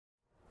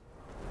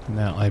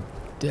Now, I've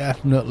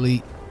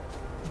definitely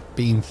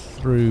been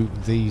through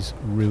these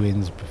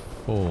ruins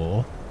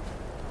before,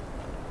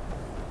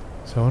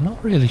 so I'm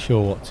not really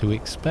sure what to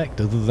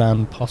expect other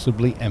than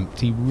possibly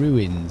empty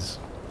ruins.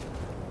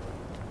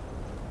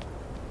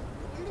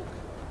 Look,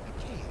 a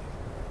cave.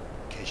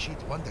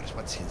 Keshit wonders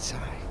what's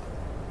inside.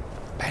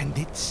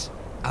 Bandits,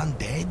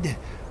 undead,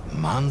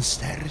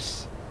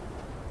 monsters.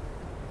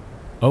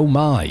 Oh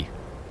my!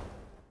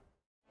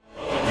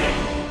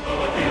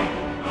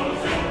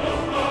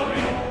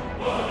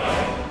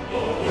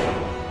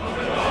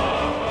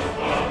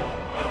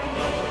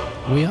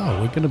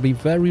 We're going to be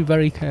very,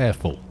 very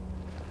careful.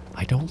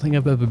 I don't think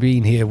I've ever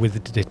been here with the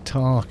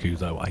Ditaku,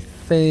 though. I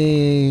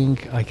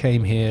think I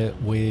came here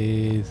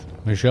with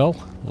Michelle,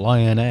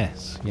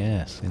 Lioness,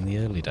 yes, in the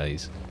early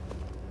days.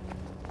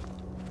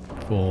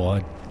 Before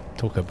I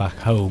took her back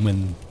home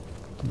and,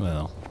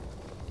 well...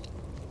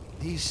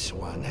 This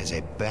one has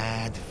a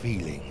bad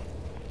feeling.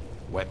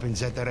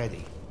 Weapons at the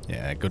ready.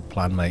 Yeah, good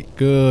plan, mate.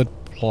 Good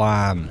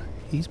plan.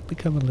 He's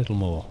become a little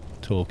more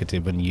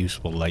talkative and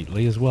useful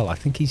lately as well. I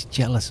think he's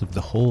jealous of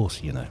the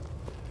horse, you know.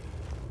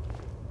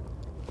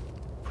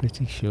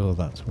 Pretty sure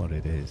that's what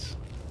it is.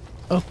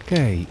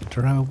 Okay,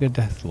 Draugr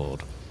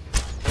Deathlord.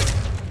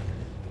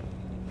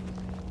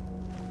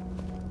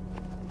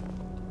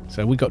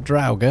 So we got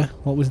Draugr.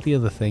 What was the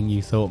other thing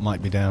you thought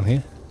might be down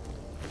here?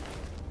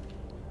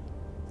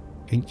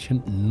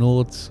 Ancient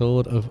Nord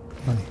Sword of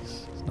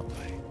Ice. It's not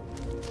very...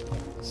 not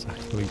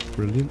exactly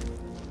brilliant.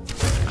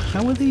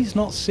 How are these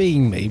not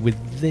seeing me with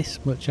this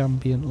much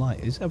ambient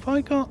light? Have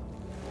I got...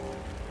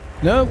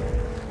 No!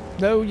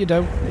 No, you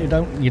don't.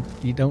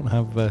 You don't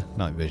have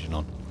night vision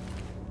on.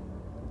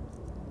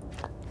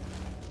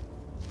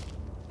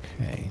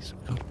 Okay, so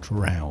we've got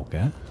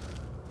Draugr.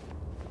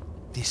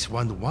 This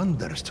one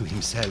wonders to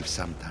himself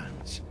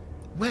sometimes.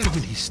 Where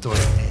will his story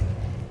end?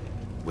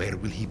 Where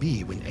will he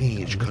be when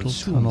age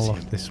consumes tunnel him?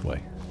 off this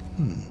way.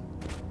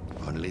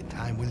 Only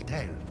time will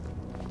tell.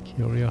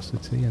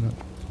 Curiosity and...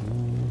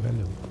 Ooh,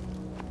 hello.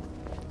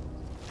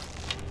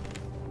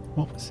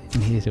 What was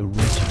in here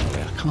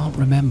originally? I can't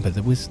remember.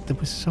 There was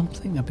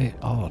something a bit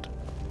odd.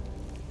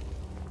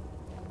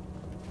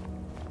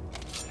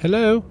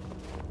 Hello?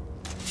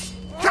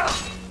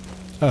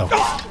 Oh.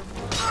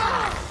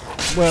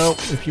 Well,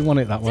 if you want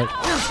it that way.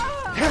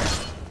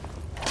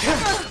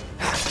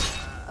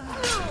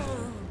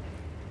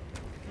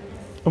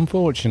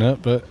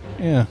 Unfortunate, but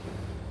yeah.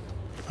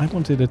 I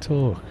wanted to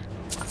talk.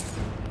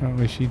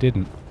 Apparently she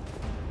didn't.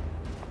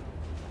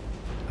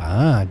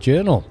 Ah,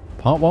 journal.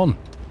 Part 1.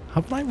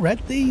 Haven't I read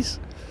these?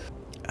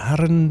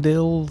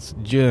 Arundel's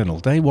journal.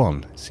 Day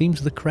 1.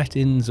 Seems the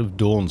cretins of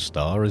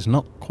Dawnstar is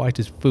not quite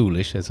as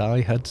foolish as I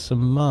had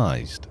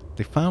surmised.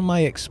 They found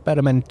my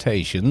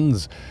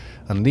experimentations,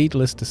 and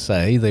needless to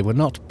say, they were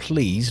not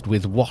pleased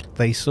with what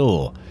they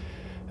saw.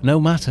 No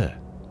matter.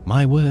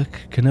 My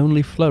work can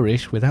only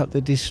flourish without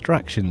the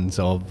distractions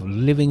of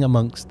living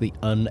amongst the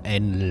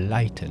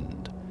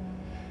unenlightened.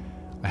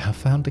 I have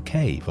found a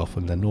cave off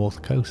on the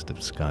north coast of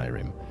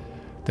Skyrim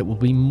that will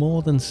be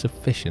more than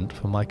sufficient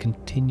for my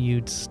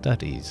continued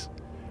studies.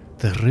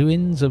 The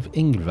ruins of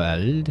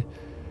Ingvald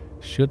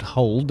should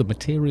hold the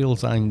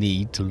materials I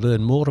need to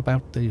learn more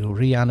about the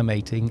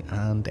reanimating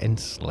and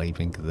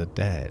enslaving the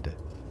dead.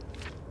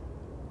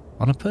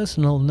 On a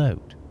personal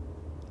note,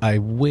 I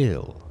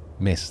will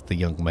miss the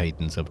young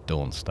maidens of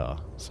Dawnstar.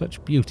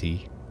 Such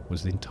beauty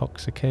was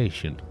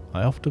intoxication.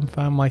 I often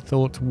found my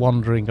thoughts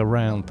wandering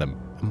around them,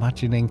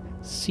 imagining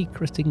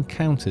secret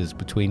encounters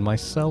between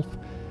myself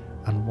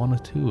and one or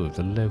two of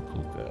the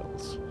local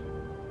girls.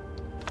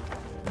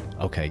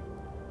 Okay,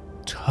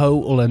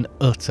 total and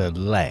utter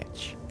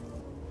lech.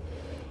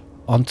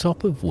 On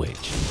top of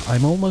which,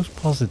 I'm almost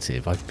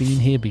positive I've been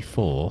here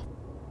before,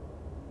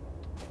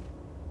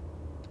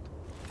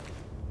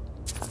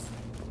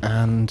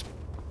 and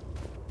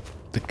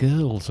the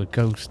girls are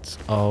ghosts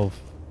of...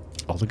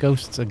 or the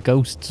ghosts are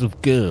ghosts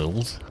of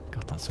girls.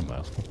 God, that's a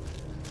mouthful.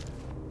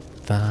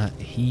 That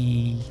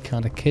he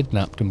kind of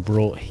kidnapped and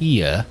brought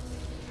here,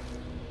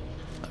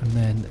 and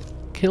then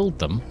killed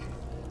them,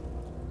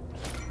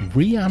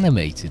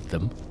 reanimated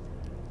them,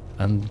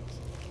 and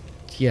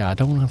yeah, I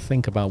don't want to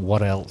think about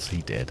what else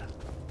he did.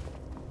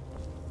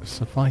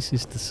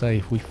 Suffices to say,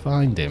 if we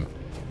find him,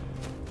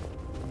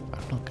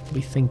 I'm not going to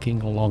be thinking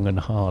long and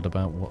hard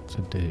about what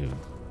to do.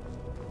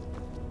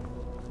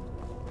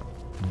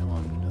 No,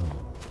 I'm not.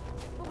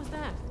 What was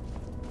that?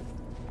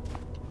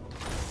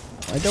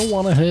 I don't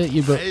want to hurt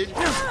you, but...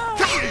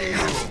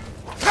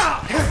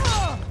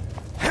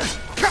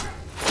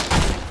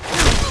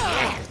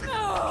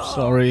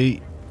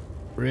 Sorry.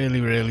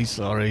 Really, really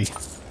sorry.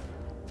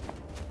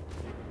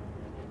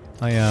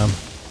 I am.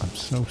 I'm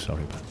so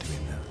sorry about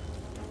doing that.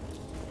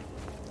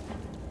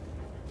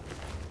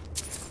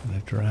 And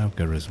a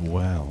Draugr as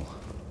well.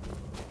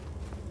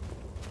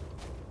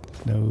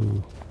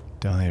 No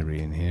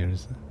diary in here,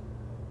 is there?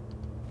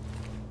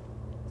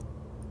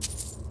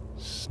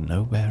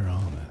 Snow bear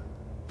armor.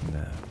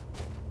 No.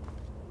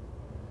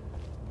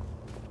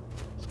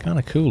 It's kind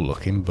of cool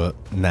looking, but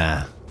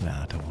nah,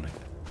 I don't want it.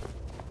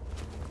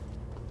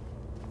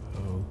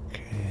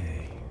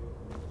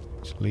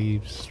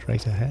 leaves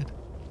straight ahead.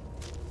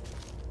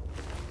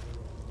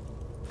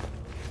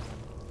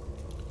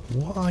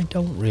 What I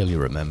don't really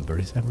remember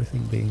is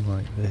everything being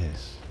like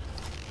this.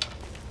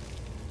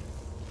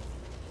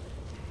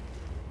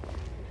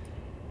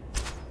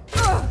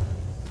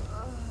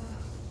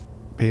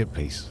 Be at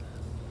peace.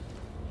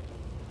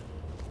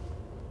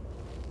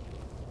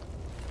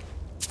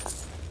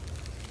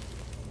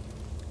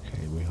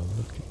 Okay, we are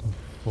looking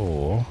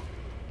for...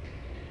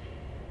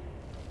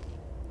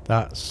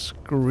 That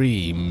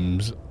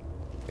screams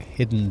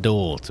hidden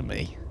door to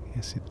me.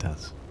 Yes, it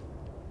does.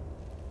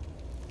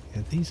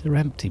 Yeah, these are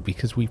empty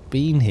because we've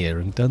been here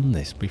and done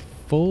this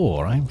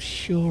before. I'm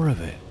sure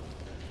of it.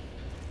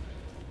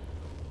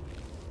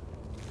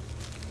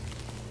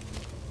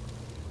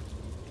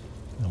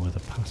 No other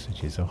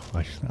passages off.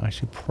 I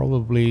should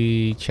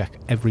probably check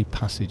every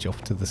passage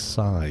off to the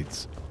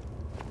sides.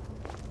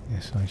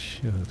 Yes, I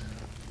should.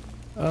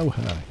 Oh,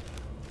 hi.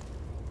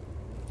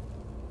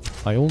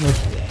 I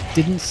almost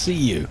didn't see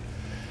you,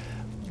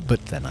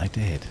 but then I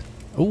did.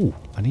 Oh,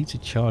 I need to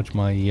charge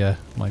my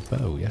my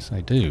bow. Yes,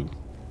 I do.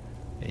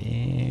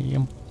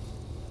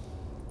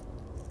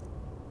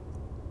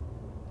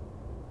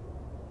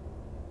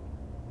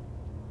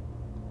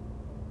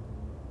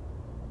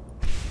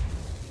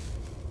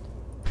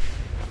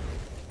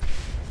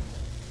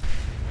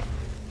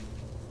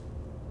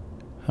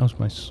 How's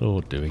my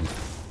sword doing?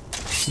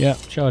 Yeah,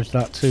 charge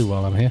that too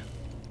while I'm here.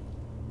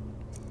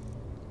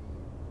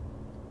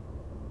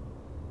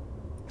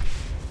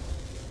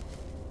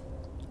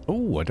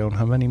 Oh, I don't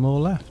have any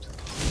more left.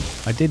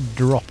 I did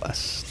drop a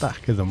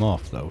stack of them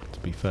off though, to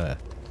be fair.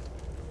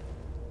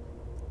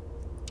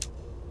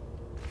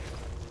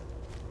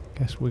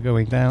 Guess we're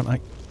going down. I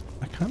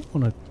can't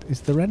want to... Is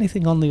there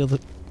anything on the other...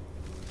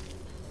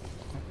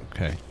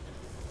 Okay.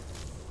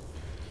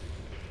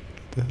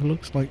 There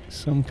looks like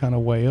some kind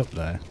of way up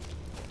there.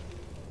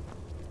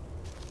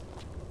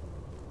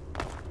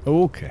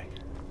 Okay.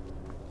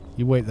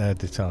 You wait there,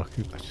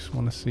 Ditaku. I just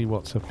want to see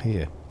what's up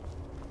here.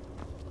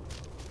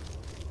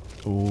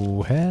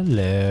 Oh,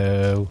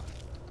 hello.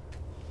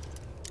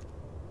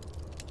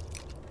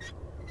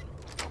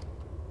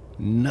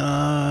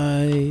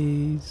 Nice.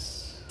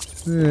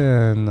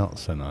 Not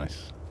so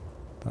nice.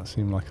 That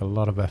seemed like a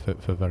lot of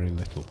effort for very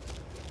little.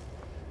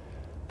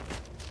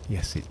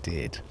 Yes, it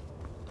did.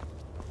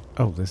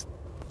 Oh, there's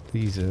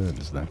these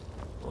urns though.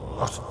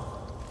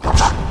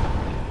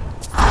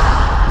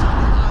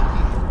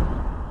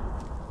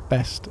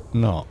 Best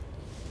not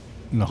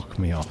knock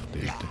me off,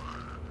 dude.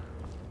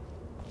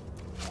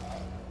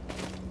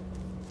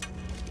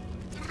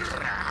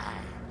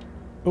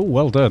 Oh,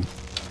 well done.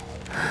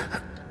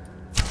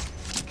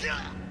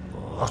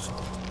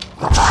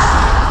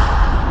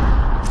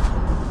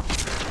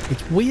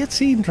 It's weird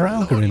seeing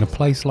Draugr in a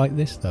place like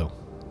this, though.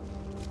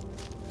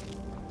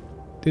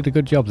 Did a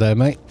good job there,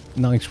 mate.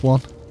 Nice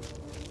one.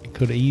 It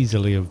could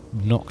easily have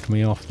knocked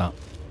me off that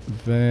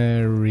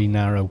very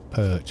narrow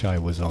perch I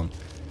was on.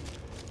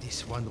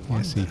 This one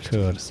yes, he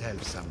could.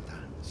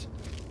 Sometimes.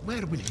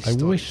 Where will I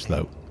wish,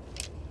 though.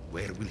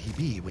 Where will he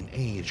be when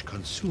age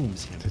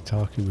consumes him?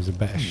 Tataki was a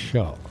better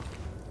shot.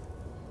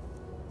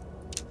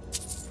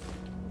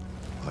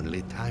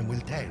 Only time will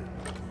tell.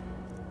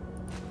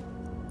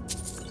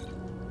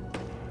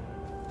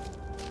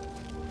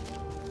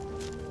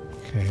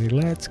 Okay,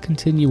 let's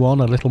continue on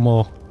a little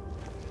more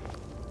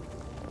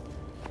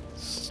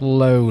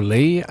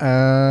slowly,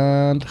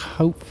 and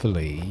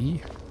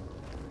hopefully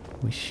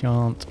we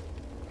shan't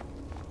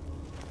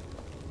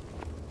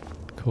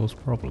cause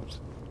problems.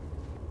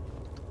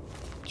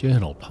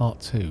 Journal,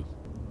 Part 2,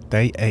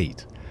 Day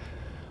 8.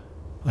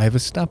 I have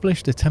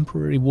established a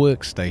temporary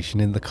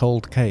workstation in the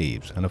cold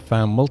caves and have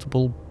found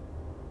multiple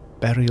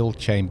burial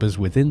chambers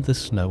within the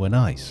snow and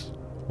ice.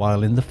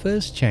 While in the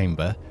first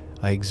chamber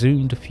I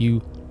exhumed a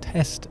few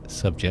test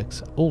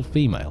subjects, all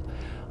female,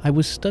 I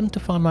was stunned to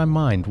find my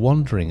mind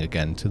wandering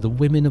again to the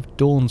women of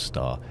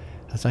Dawnstar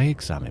as I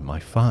examined my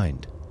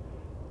find.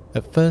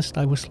 At first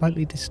I was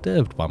slightly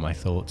disturbed by my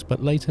thoughts,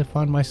 but later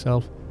found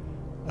myself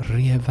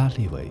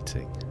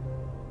re-evaluating.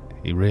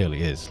 He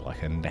really is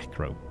like a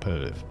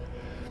necro-perv.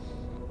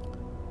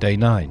 Day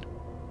 9.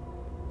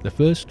 The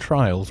first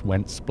trials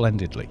went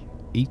splendidly.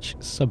 Each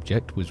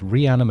subject was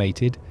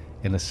reanimated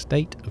in a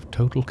state of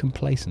total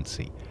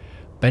complacency,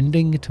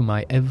 bending to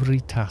my every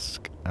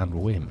task and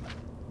whim.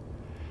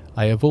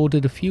 I have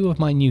ordered a few of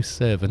my new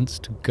servants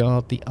to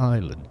guard the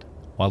island,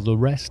 while the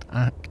rest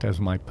act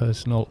as my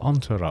personal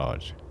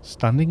entourage,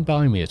 standing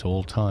by me at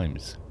all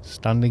times,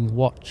 standing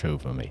watch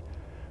over me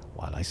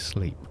while I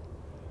sleep.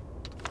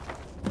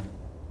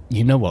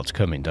 You know what's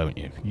coming, don't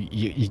you?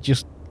 You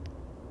just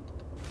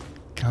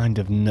kind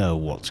of know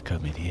what's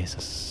coming. Here's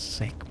a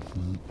sick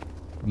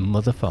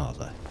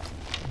mother-father.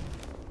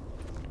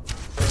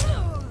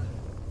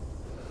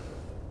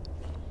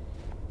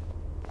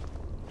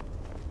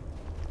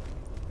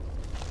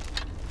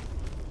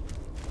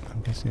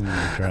 I'm guessing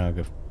the drag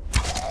of...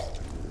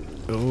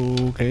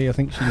 Okay, I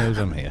think she knows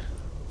I'm here.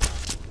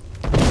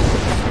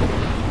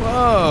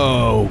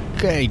 Whoa!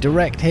 Okay,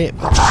 direct hit.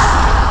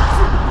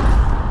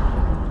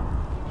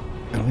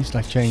 least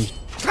I changed...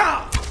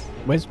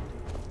 Where's...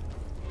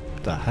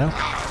 the hell?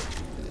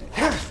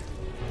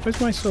 Where's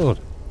my sword?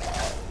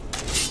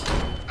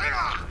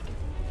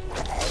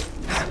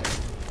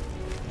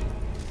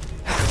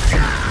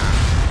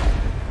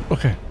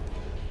 Okay.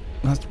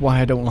 That's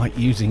why I don't like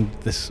using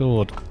the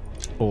sword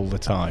all the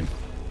time.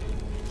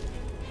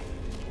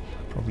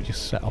 I probably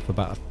just set off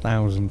about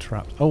 1,000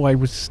 traps. Oh, I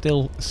was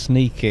still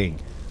sneaking.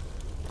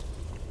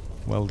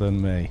 Well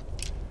done, me.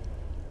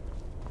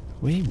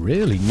 We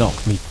really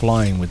knocked me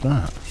flying with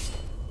that.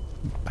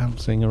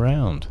 Bouncing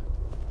around.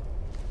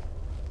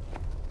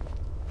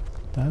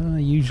 I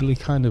usually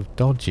kind of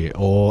dodge it,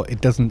 or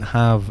it doesn't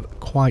have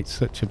quite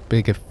such a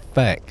big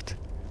effect.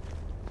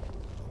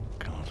 Oh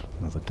God,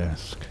 another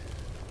desk.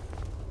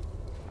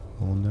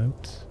 More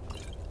notes.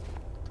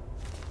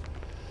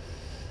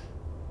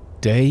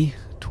 Day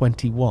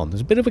 21. There's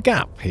a bit of a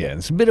gap here.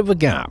 There's a bit of a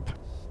gap.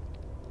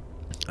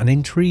 An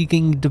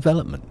intriguing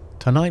development.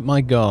 Tonight my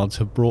guards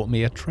have brought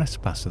me a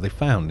trespasser they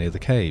found near the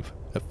cave.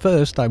 At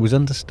first I was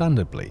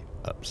understandably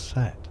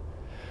upset.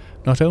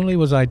 Not only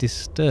was I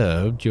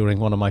disturbed during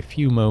one of my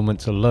few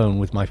moments alone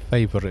with my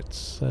favourite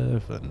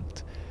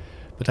servant,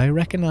 but I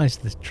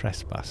recognised the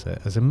trespasser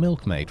as a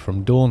milkmaid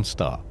from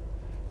Dawnstar.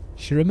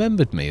 She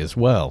remembered me as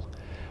well,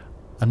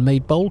 and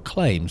made bold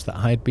claims that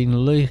I had been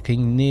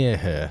lurking near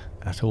her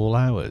at all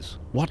hours.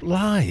 What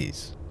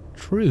lies!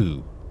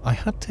 True, I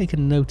had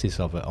taken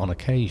notice of her on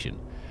occasion,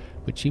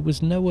 but she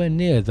was nowhere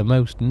near the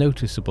most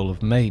noticeable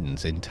of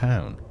maidens in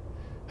town.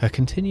 Her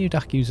continued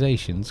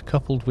accusations,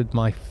 coupled with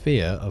my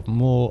fear of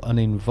more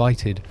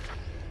uninvited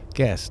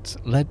guests,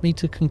 led me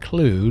to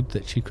conclude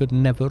that she could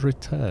never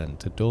return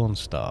to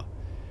Dawnstar.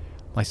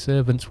 My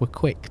servants were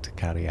quick to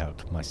carry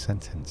out my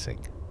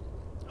sentencing.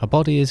 Her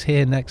body is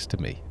here next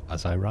to me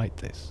as I write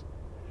this.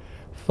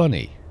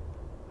 Funny,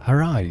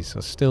 her eyes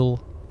are still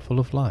full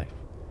of life.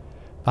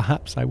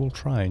 Perhaps I will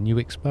try a new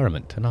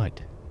experiment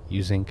tonight,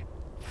 using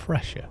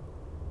fresher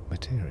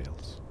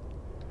materials.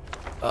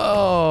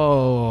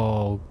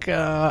 Oh,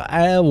 God.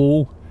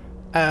 Ow.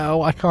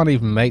 Ow. I can't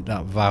even make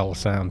that vowel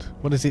sound.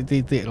 What is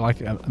it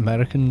like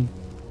American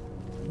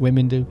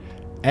women do?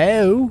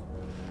 Ow.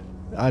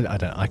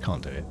 I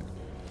can't do it.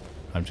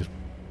 I'm just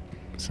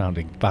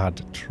sounding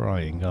bad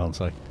trying,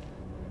 aren't I?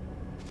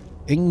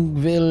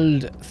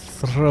 Ingvild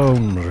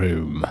Throne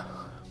Room.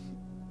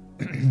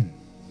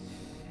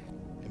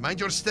 Mind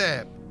your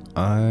step.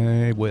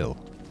 I will.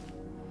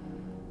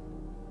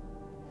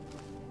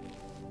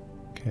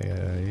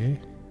 Okay.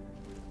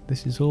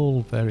 This is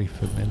all very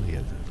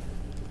familiar,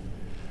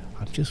 though.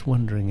 I'm just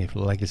wondering if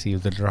Legacy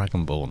of the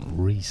Dragonborn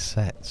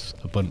resets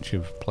a bunch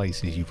of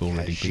places you've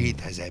already been.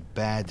 Khajiit has a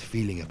bad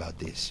feeling about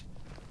this.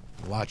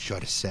 Watch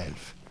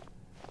yourself.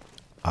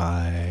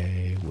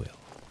 I will.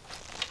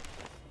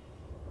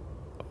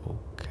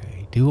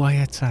 Okay. Do I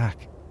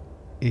attack?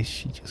 Is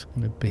she just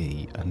going to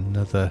be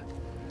another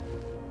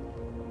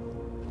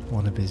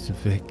one of his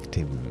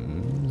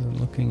victims? And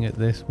looking at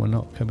this, we're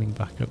not coming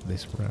back up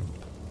this ramp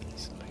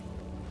easily.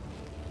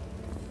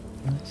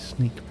 Let's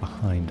sneak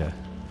behind her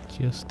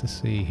just to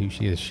see who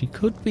she is. She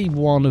could be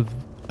one of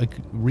a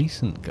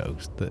recent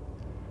ghost that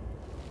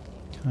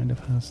kind of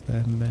has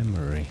their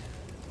memory.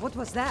 What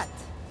was that?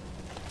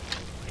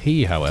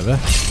 He, however,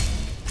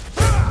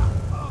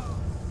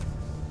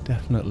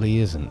 definitely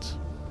isn't.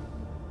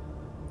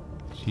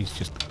 She's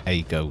just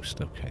a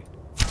ghost, okay.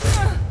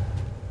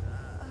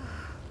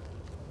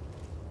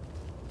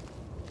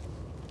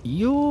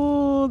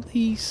 You're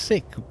the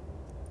sick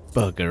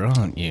bugger,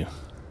 aren't you?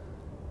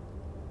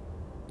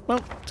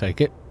 Well,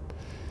 take it.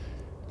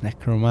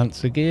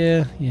 Necromancer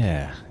gear?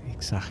 Yeah,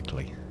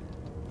 exactly.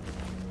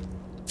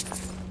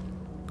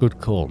 Good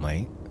call,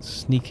 mate.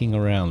 Sneaking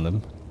around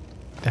them.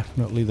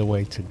 Definitely the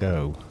way to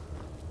go.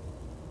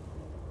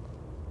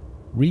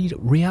 Read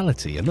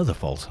Reality, another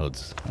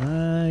falsehoods.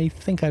 I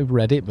think I've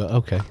read it, but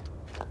okay.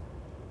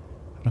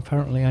 And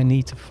apparently I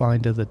need to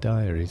find other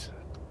diaries.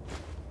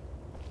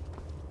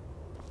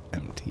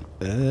 Empty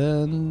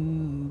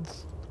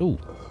urns. Ooh.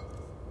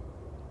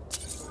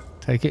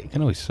 Take it. You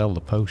can always sell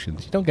the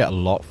potions. You don't get a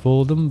lot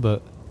for them,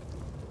 but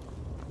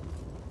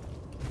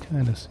they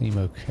kind of seem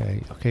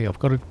okay. Okay, I've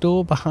got a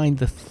door behind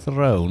the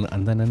throne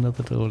and then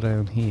another door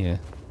down here.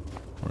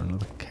 Or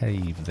another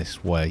cave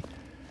this way.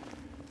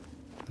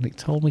 And it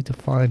told me to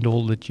find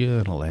all the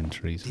journal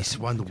entries. This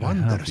one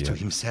wonders to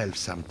himself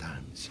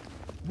sometimes.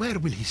 Where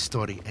will his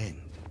story end?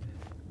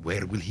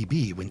 Where will he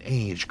be when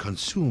age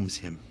consumes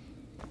him?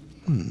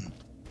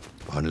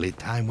 Only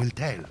time will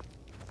tell.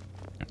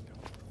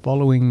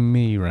 Following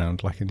me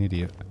round like an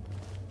idiot.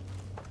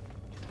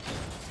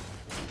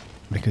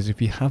 Because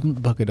if you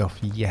haven't buggered off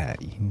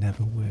yet, you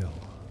never will.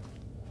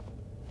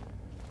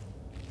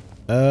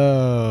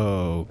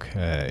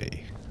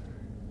 Okay.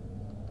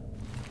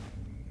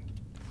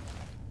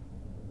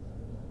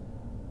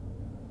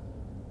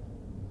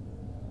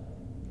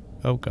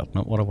 Oh god,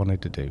 not what I wanted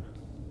to do.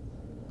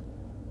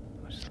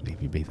 I'll just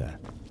leave you be there.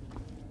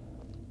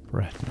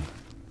 Breton.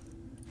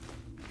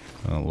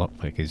 Well,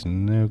 lockpick is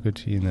no good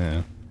to you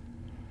now.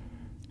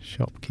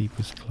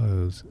 Shopkeeper's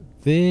clothes.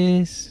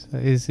 This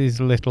is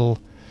his little...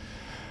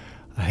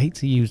 I hate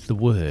to use the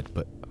word,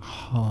 but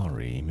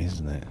harem,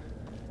 isn't it?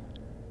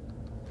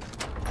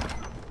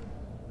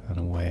 And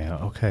a way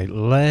out. Okay,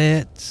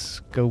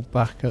 let's go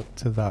back up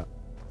to that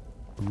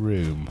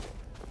room.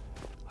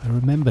 I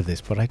remember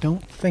this, but I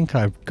don't think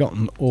I've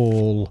gotten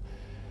all...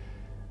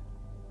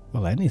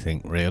 well,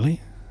 anything, really.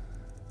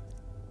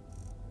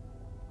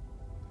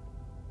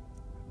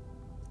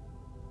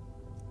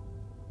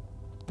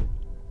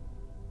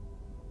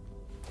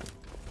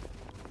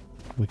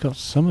 We got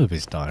some of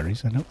his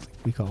diaries. I don't think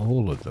we got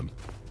all of them.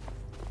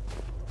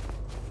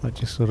 That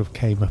just sort of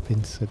came up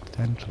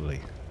incidentally.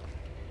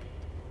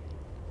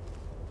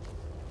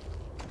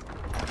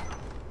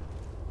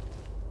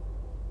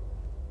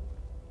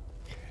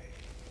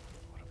 Okay,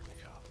 what have we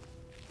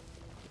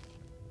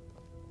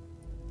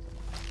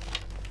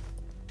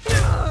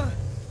got?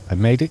 I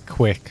made it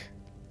quick,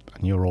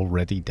 and you're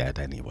already dead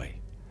anyway.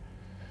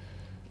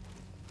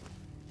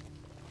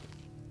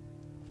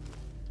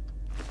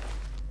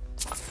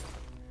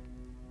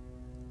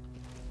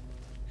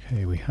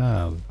 Okay, we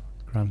have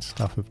Grand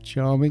Staff of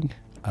Charming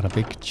and a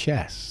big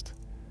chest.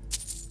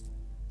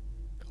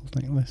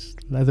 Gold necklace,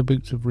 leather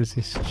boots of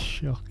resist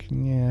shock,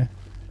 yeah.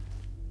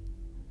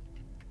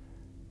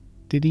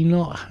 Did he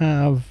not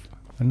have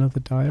another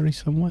diary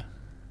somewhere?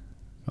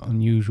 Got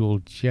unusual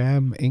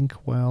gem,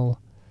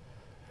 inkwell.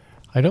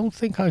 I don't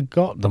think I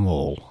got them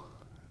all.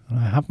 And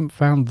I haven't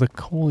found the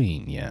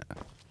coin yet.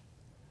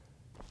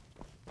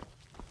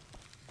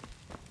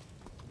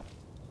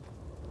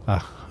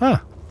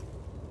 Aha!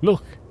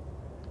 Look!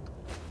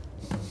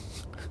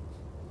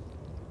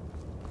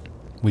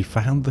 We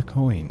found the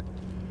coin.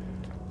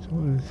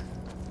 So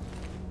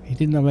he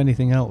didn't have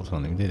anything else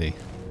on him, did he?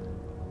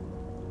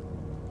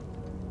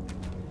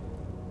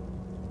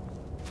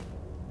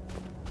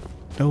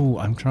 No,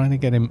 I'm trying to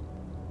get him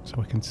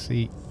so I can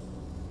see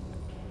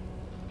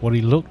what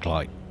he looked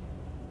like.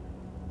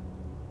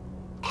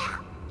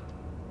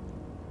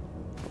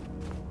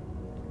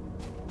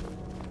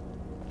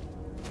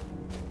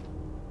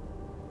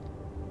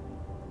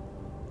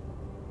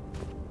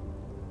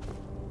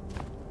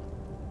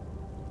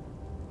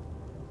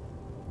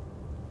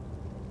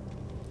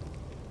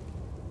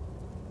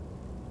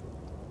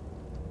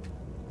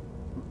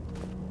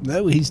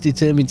 No, he's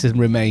determined to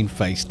remain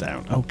face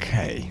down.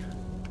 Okay.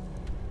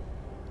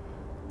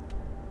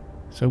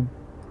 So,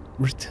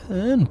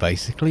 return,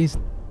 basically, is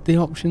the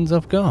options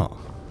I've got.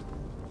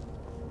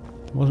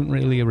 There wasn't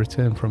really a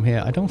return from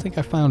here. I don't think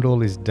I found all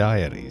his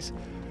diaries.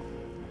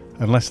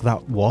 Unless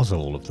that was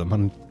all of them.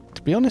 And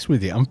to be honest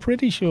with you, I'm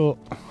pretty sure...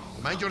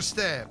 Mind your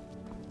step.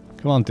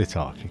 Come on,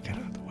 Ditarki, get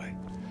out of the way.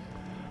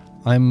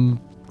 I'm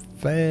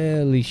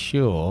fairly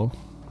sure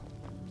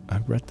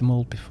I've read them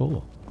all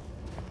before.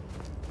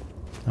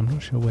 I'm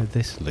not sure where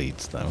this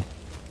leads, though.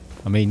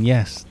 I mean,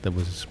 yes, there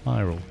was a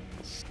spiral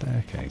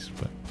staircase,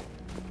 but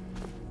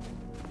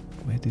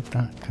where did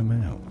that come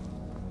out?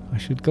 I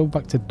should go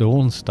back to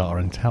Dawnstar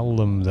and tell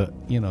them that,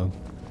 you know,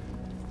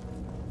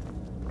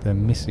 they're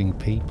missing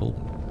people.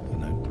 You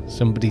know,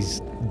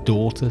 somebody's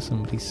daughter,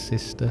 somebody's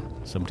sister,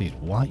 somebody's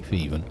wife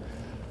even.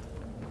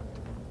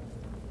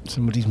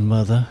 Somebody's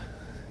mother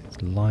is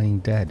lying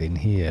dead in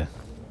here.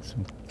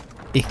 Some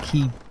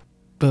icky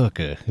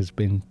bugger has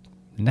been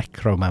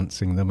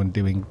necromancing them and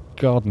doing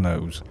God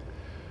knows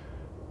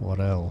what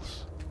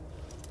else.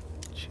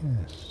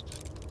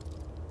 Chest.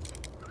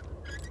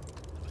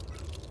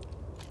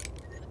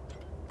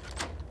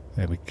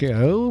 There we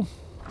go.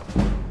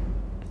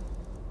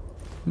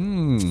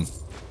 Leave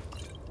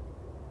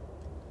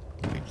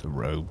the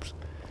robes.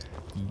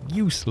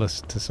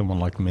 Useless to someone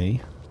like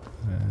me,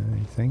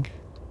 I think.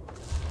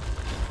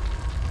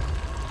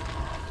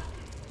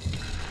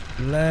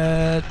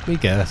 Let me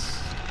guess.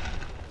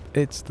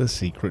 It's the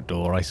secret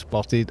door I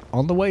spotted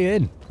on the way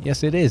in.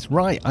 Yes, it is.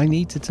 Right, I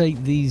need to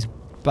take these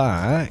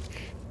back.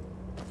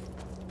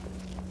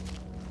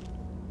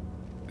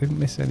 Didn't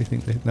miss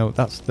anything. No,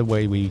 that's the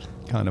way we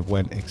kind of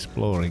went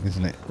exploring,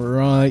 isn't it?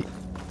 Right.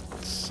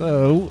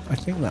 So, I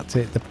think that's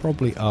it. There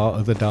probably are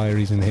other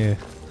diaries in here.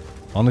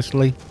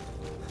 Honestly,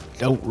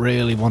 don't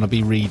really want to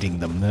be reading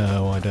them.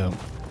 No, I don't.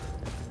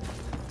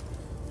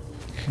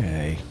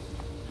 Okay.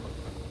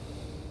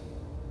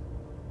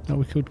 No,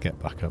 we could get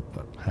back up,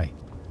 but hey.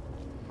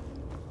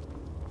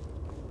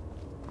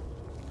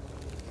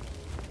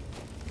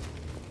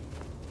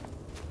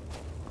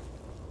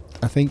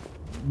 I think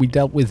we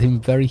dealt with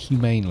him very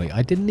humanely.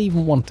 I didn't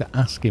even want to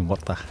ask him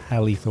what the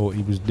hell he thought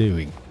he was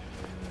doing.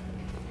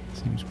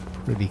 Seems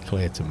pretty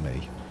clear to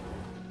me.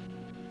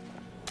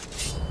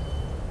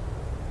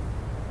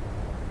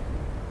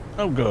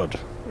 Oh good.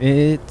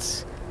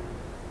 It's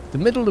the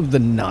middle of the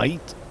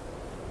night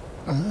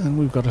and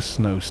we've got a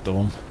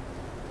snowstorm.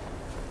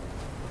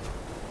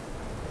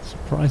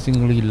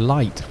 Surprisingly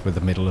light for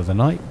the middle of the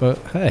night, but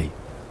hey.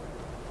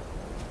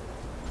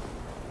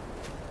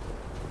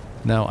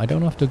 Now, I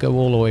don't have to go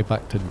all the way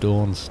back to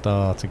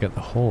Dawnstar to get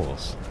the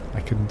horse.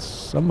 I can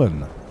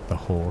summon the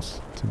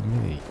horse to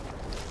me.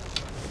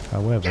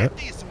 However...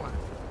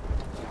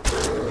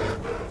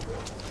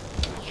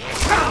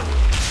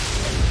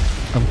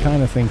 I'm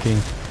kind of thinking,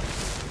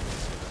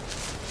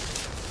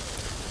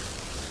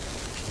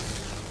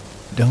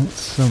 don't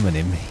summon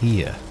him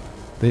here.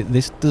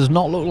 This does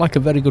not look like a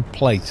very good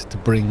place to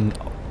bring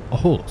a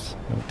horse.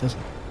 No, it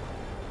doesn't.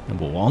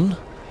 Number one,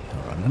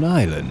 you're on an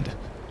island.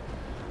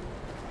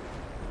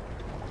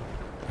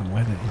 And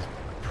weather is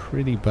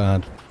pretty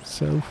bad.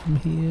 So from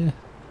here...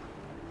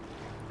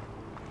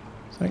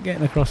 So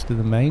getting across to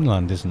the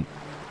mainland isn't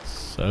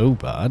so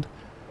bad.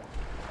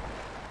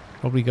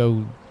 Probably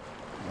go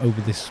over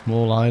this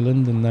small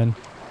island and then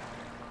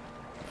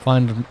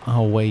find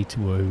our way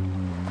to a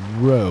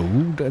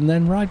road and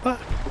then ride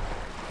back.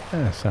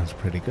 Yeah, sounds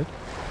pretty good.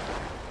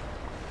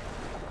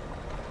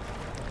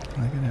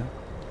 Can I get out?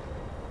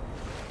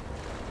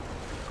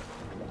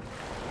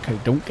 Okay,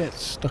 don't get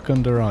stuck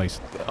under ice.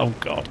 Oh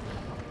god.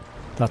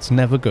 That's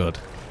never good.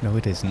 No,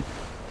 it isn't.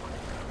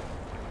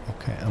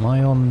 Okay, am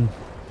I on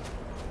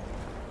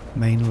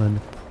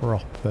mainland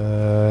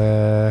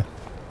proper?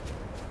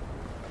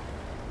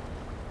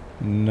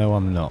 No,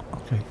 I'm not.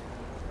 Okay.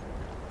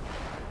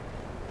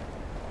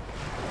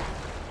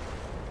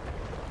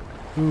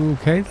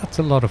 Okay, that's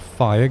a lot of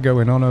fire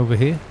going on over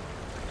here.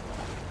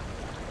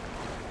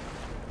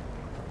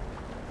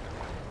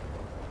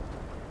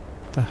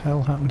 What the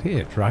hell happened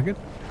here, dragon?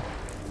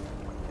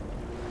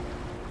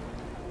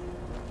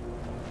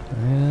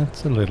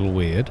 That's a little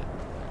weird.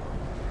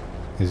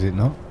 Is it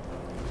not?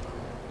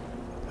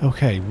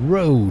 Okay,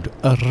 road.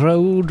 A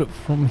road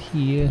from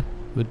here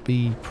would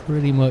be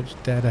pretty much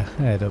dead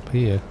ahead up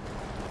here.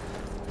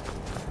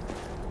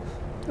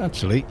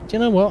 Actually, do you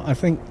know what? I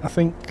think,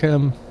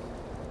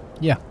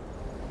 yeah.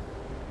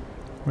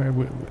 Where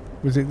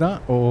was it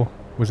that, or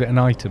was it an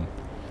item?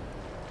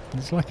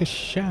 It's like a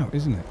shout,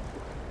 isn't it?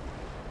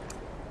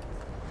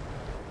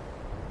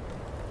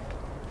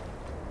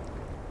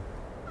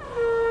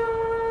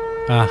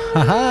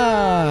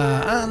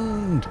 Ahaha!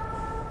 And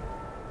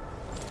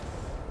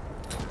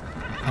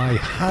I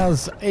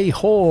has a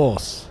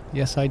horse.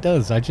 Yes, I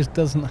does. I just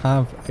doesn't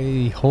have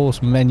a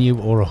horse menu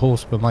or a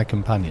horse for my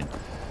companion.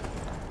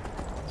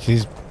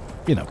 She's,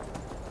 you know,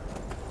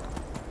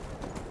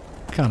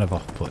 kind of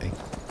off-putting.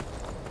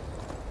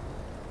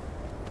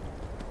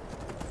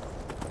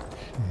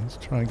 Let's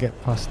try and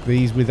get past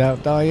these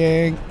without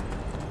dying.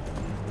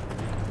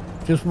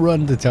 Just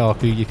run,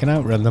 Dataku. You can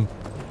outrun them.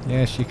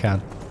 Yes, you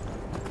can.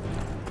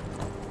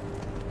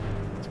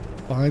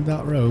 Find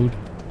that road.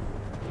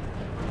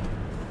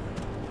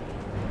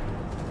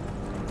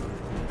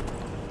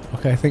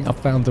 Okay, I think I've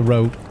found the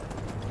road.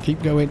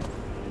 Keep going.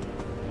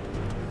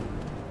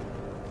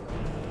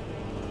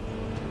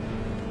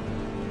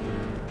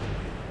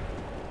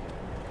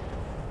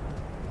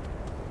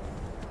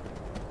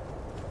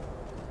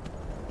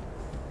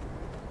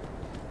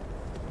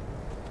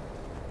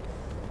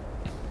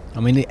 I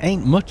mean, it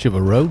ain't much of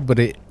a road, but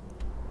it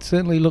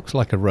certainly looks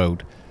like a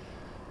road.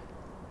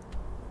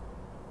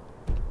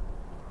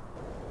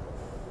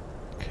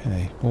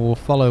 Okay, well, we'll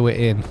follow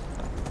it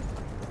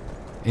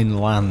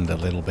inland a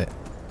little bit.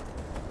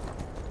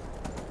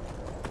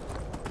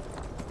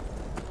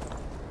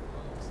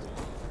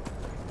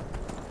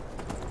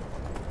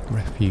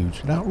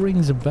 Refuge. That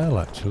rings a bell,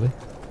 actually.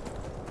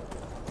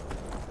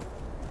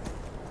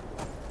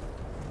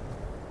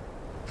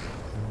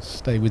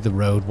 Stay with the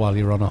road while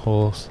you're on a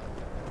horse.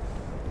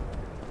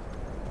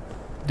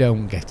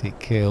 Don't get it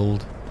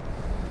killed.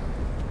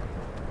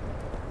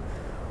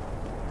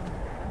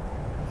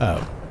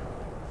 Oh.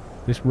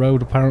 This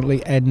road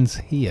apparently ends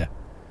here.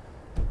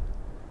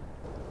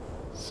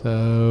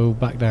 So,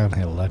 back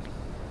downhill then.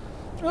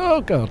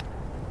 Oh god.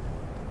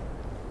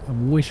 I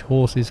wish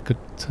horses could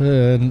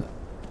turn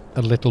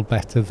a little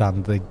better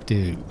than they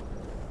do.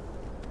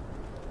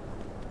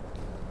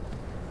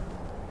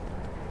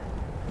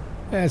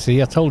 Yeah,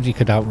 see, I told you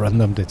could outrun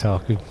them,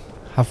 Dataku.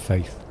 Have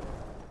faith.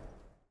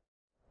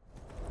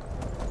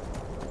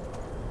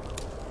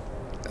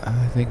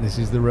 I think this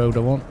is the road I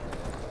want.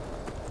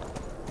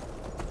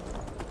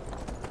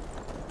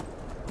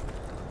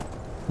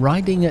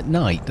 Riding at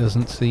night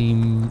doesn't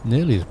seem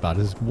nearly as bad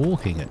as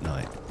walking at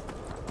night.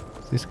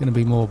 Is this going to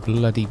be more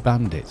bloody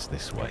bandits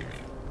this way?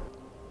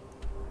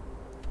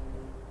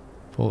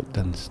 Port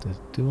Dunster.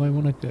 Do I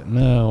want to go?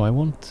 No, I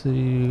want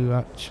to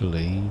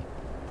actually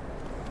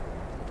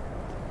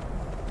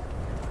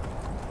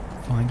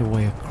find a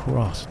way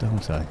across,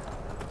 don't I?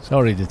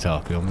 Sorry,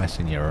 Dataku, I'm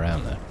messing you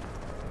around there.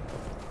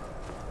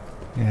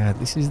 Yeah,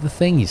 this is the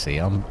thing, you see.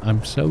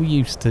 I'm so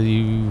used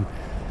to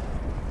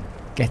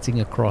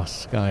getting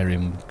across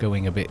Skyrim,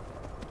 going a bit,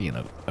 you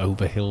know,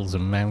 over hills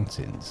and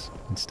mountains,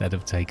 instead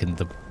of taking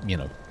the, you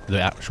know, the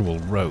actual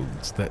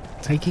roads.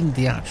 That taking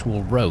the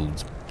actual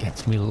roads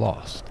gets me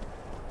lost.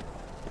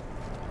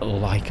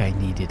 Like I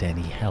needed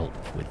any help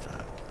with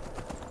that.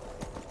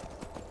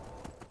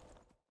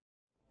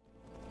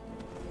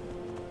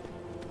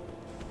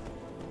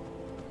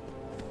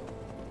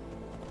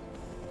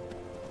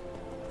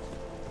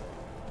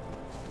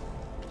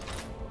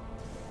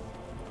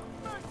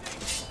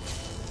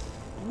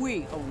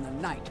 We own the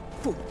night,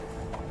 fool.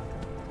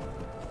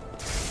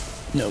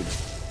 No.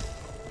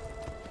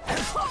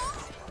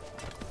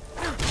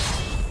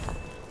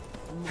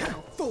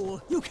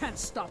 fool! You can't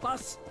stop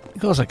us!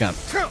 Of course I can.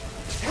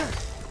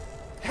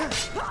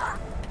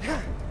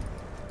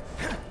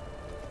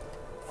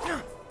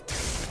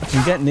 I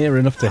can get near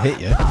enough to hit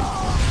you.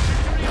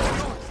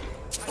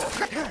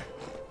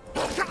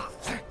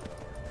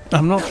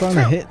 I'm not trying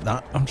to hit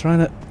that. I'm trying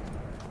to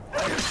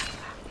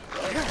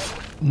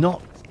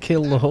not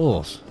kill the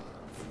horse.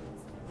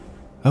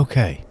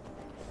 Okay.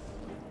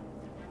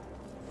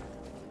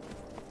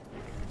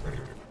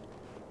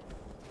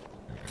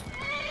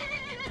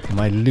 Am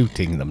I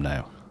looting them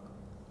now?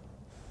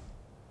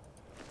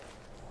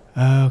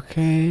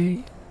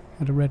 Okay.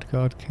 Had a red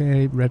guard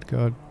cape, red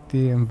guard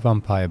deer, and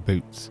vampire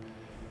boots.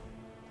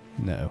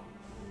 No.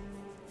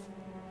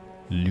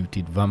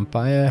 Looted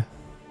vampire.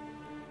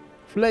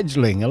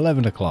 Fledgling,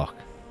 11 o'clock.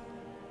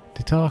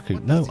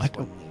 Titaku. No, I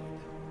don't.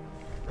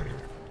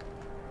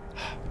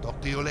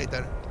 Talk to you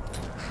later.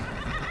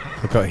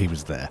 Forgot he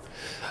was there.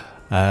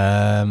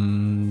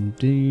 The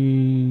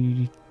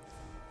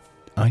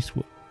ice.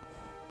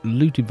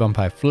 Looted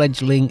vampire.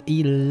 Fledgling,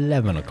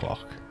 11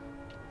 o'clock.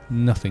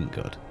 Nothing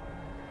good.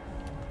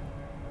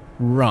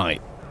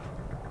 Right.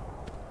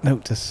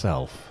 Note to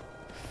self.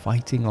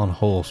 Fighting on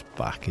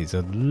horseback is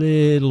a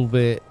little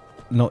bit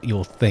not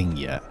your thing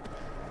yet.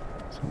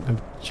 So don't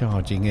go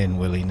charging in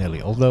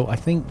willy-nilly. Although I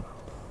think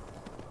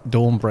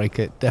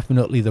Dawnbreaker,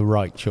 definitely the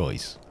right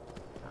choice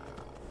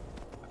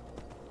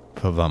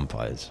for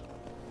vampires.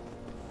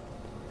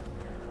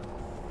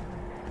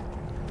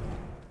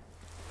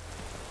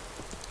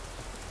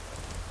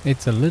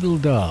 It's a little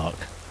dark.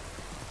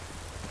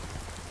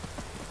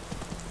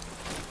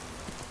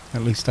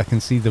 At least I can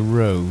see the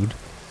road.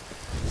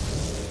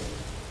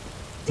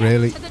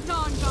 Really? To the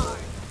Dawn Guard.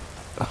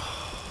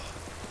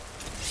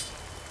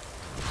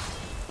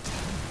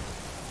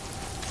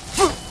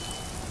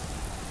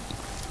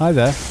 Hi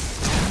there.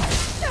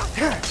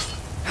 No!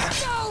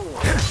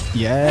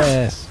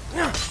 Yes.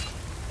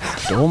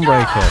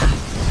 Dawnbreaker.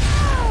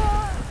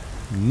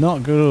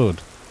 Not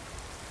good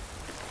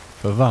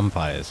for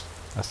vampires.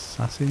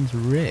 Assassin's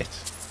Writ.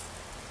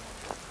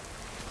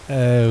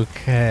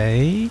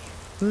 Okay.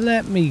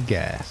 Let me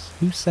guess.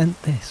 Who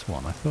sent this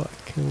one? I thought I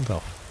killed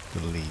off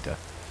the leader.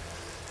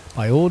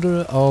 By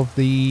order of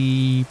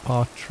the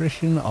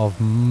Patrician of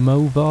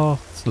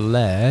Movarth's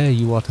lair,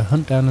 you are to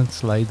hunt down and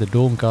slay the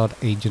Dawn Guard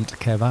agent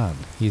Kevan.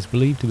 He is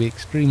believed to be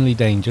extremely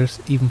dangerous,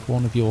 even for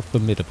one of your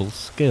formidable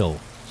skill.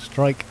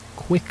 Strike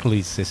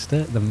quickly,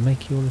 sister, then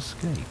make your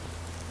escape.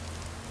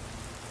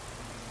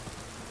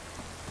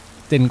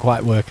 Didn't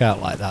quite work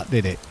out like that,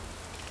 did it?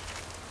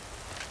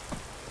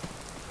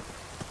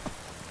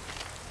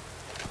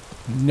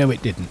 No,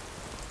 it didn't.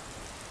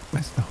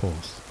 Where's the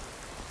horse?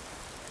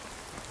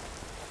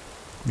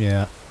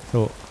 Yeah,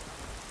 thought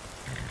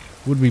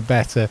would be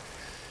better.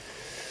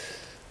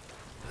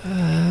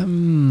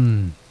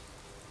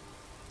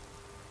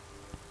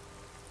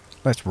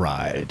 Let's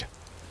ride.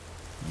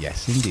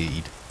 Yes,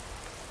 indeed.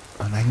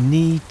 And I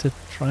need to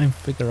try and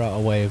figure out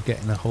a way of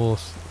getting a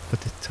horse for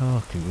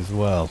Titaku as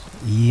well.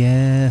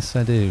 Yes,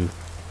 I do.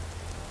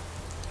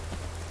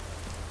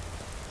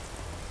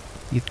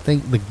 You'd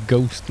think the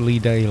ghostly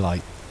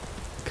daylight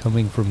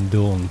coming from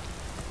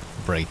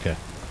Dawnbreaker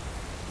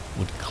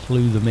would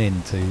clue them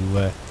in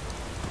to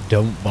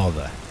don't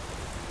bother,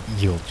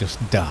 you'll just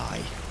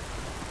die.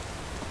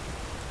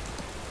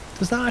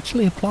 Does that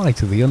actually apply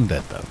to the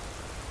undead though?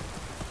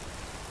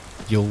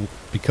 You'll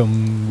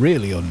become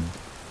really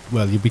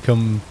well, you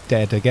become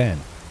dead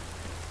again.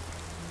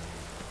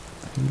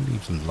 Who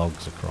leaves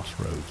logs across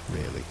roads,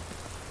 really?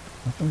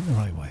 Am I going the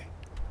right way?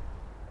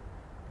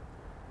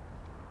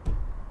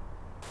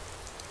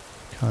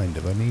 Kind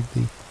of. I need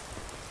the...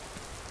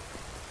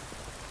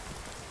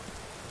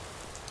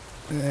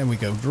 There we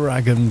go.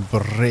 Dragon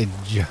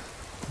Bridge.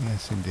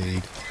 Yes,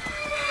 indeed.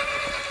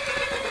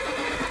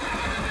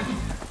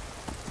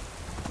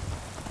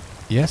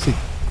 Yes,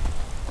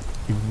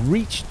 you've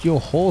reached your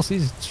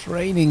horse's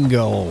training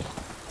goal.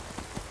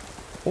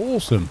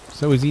 Awesome.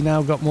 So has he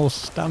now got more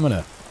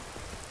stamina?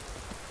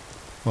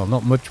 Well,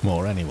 not much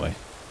more anyway.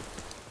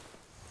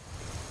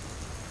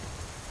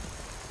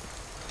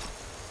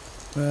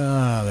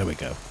 Ah, there we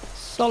go.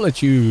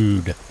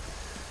 Solitude.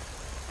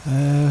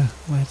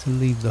 Where to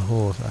leave the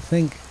horse? I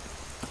think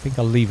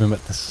I'll leave him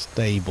at the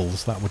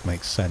stables. That would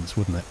make sense,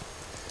 wouldn't it?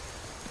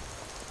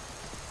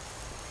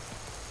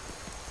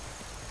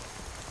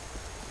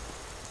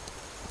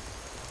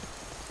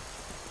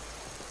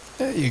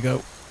 There you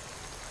go.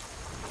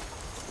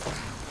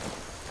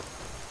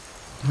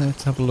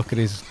 Let's have a look at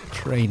his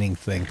training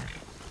thing.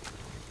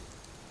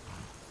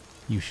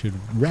 You should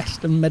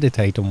rest and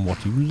meditate on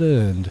what you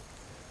learned.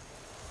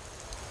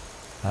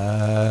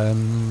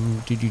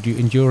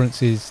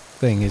 Endurance is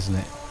thing, isn't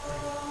it?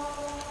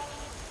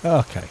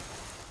 Okay.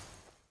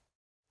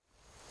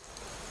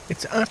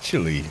 It's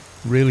actually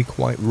really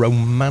quite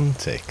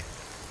romantic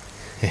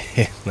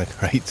in the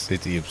great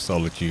city of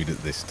Solitude at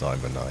this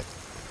time of night,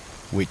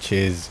 which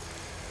is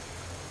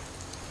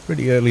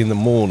pretty early in the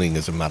morning,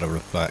 as a matter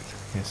of fact.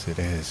 Yes, it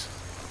is.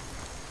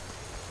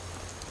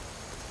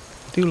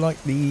 I do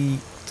like the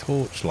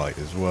torchlight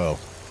as well.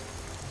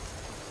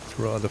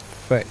 rather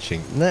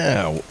fetching.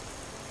 Now,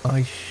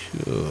 I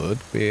should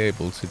be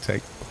able to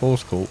take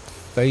horse call,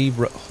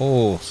 favourite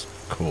horse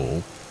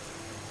call,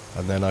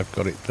 and then I've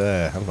got it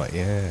there, haven't I?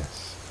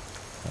 Yes.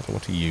 I don't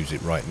want to use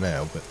it right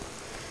now, but...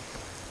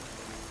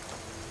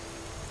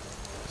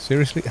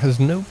 Seriously, has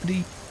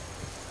nobody...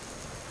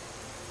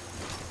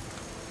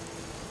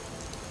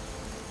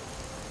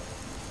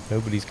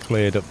 Nobody's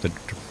cleared up the...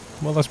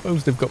 Well, I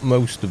suppose they've got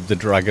most of the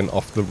dragon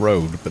off the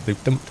road, but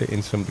they've dumped it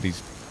in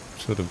somebody's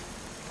sort of...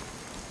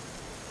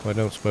 Well, I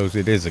don't suppose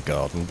it is a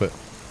garden, but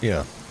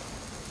yeah.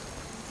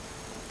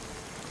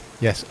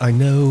 Yes, I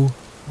know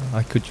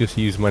I could just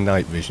use my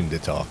night vision,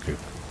 Ditaku.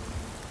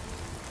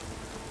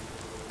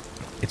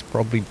 It's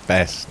probably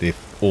best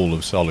if all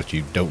of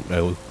Solitude don't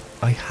know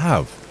I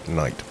have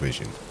night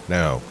vision.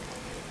 Now,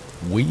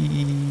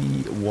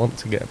 we want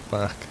to get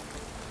back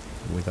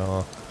with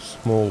our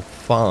small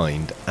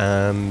find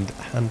and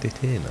hand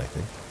it in, I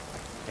think.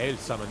 Hail,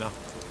 Summoner.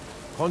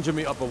 Conjure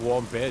me up a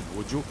warm bed,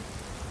 would you?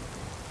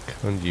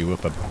 Conjure you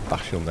up a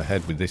bash on the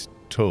head with this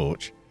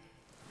torch.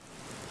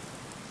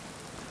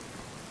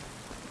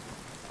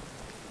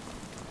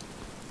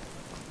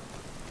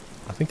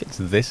 I think it's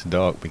this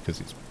dark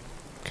because it's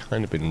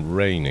kind of been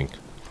raining.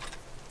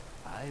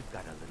 I've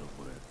got a little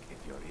work if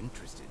you're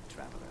interested,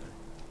 traveler.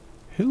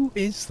 Who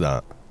is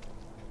that?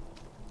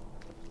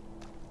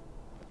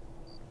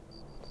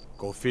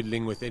 Go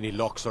fiddling with any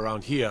locks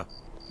around here.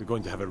 We're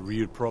going to have a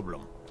real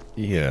problem.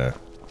 Yeah.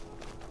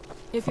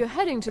 If you're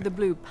heading to the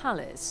Blue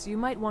Palace, you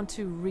might want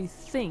to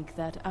rethink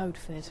that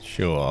outfit.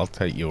 Sure, I'll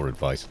take your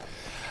advice.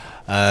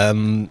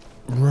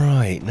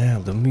 Right, now,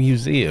 the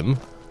museum...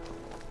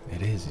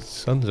 It is, its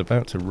sun's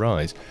about to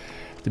rise.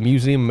 The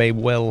museum may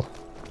well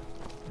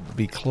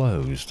be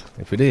closed.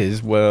 If it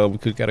is, well, we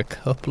could get a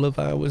couple of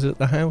hours at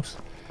the house.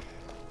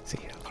 See,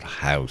 I've got a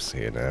house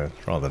here now.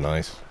 It's rather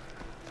nice.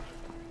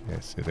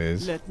 Yes, it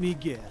is. Let me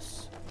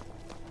guess.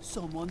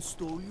 Someone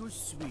stole your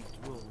sweet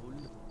roll.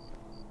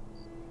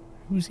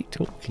 Who's he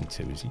talking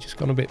to? Is he just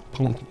gone a bit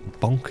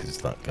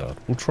bonkers, that guard?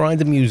 We'll try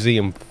the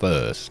museum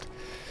first.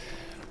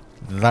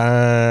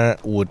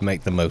 That would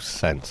make the most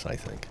sense, I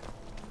think.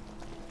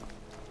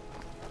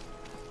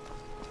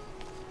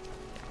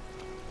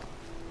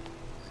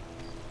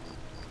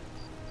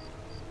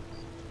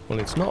 Well,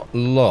 it's not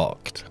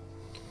locked.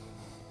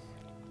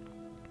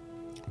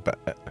 But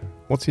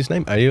what's his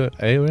name?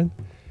 Aowen?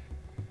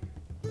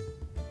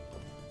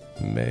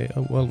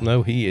 Oh, well,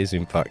 no, he is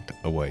in fact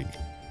awake.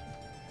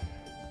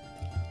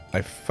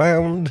 I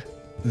found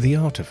the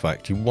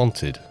artifact you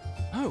wanted.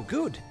 Oh,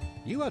 good.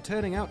 You are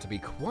turning out to be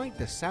quite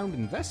the sound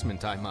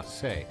investment, I must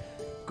say.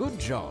 Good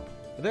job.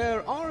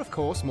 There are, of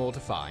course, more to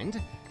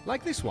find,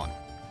 like this one.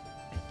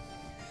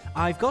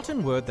 I've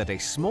gotten word that a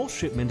small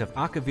shipment of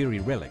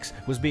Akaviri relics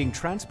was being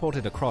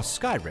transported across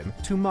Skyrim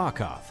to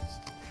Markarth.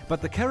 But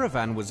the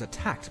caravan was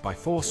attacked by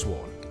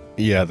Forsworn.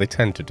 Yeah, they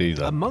tend to do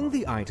that. Among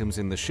the items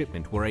in the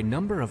shipment were a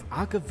number of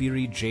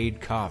Akaviri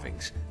jade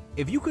carvings.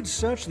 If you could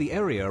search the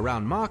area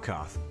around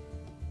Markarth,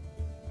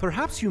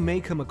 perhaps you may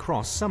come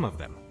across some of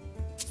them.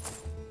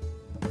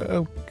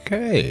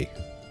 Okay.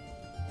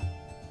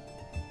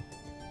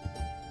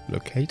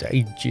 Locate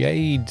a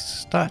jade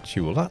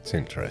statue. Well, that's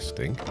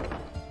interesting.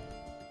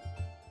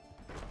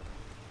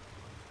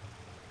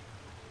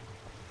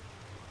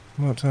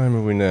 What time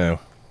are we now?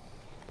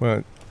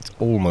 Well, it's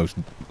almost...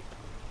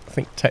 I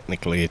think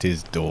technically it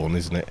is dawn,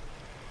 isn't it?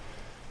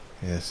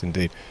 Yes,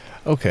 indeed.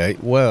 Okay,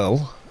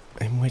 well,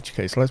 in which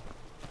case, let's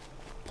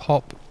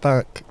pop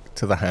back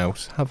to the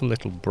house, have a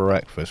little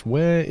breakfast.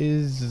 Where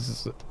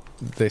is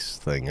this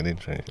thing? An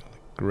interesting...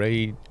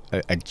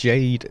 a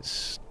jade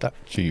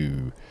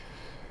statue.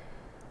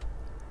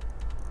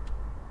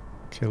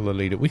 Kill the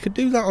leader. We could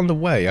do that on the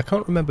way. I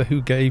can't remember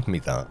who gave me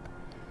that.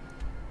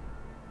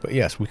 But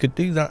yes, we could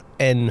do that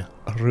en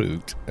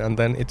route, and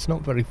then it's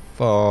not very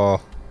far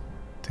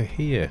to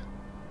here.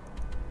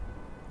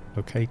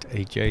 Locate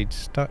a jade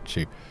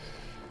statue.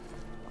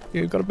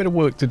 Yeah, we've got a bit of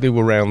work to do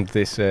around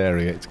this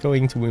area. It's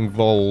going to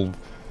involve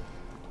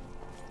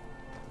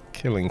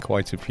killing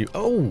quite a few...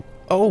 Oh!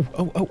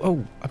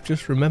 I've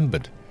just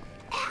remembered.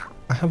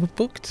 I have a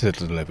book to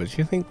deliver. Do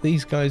you think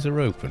these guys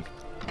are open?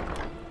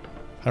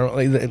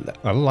 Apparently,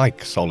 I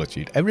like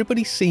Solitude.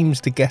 Everybody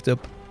seems to get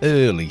up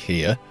early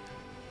here.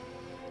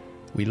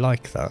 We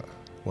like that.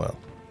 Well,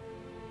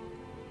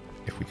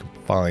 if we can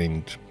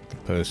find the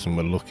person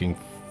we're looking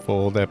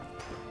for, they're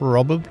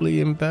probably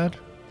in bed.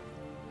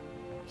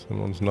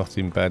 Someone's not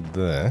in bed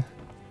there.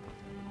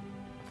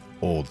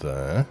 Or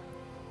there.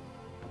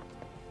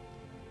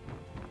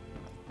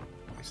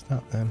 Is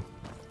that them?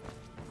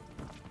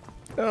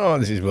 Oh,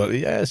 this is what...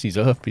 Yes, he's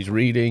up, he's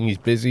reading, he's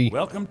busy.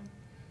 Welcome.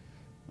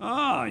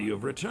 Ah,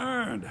 you've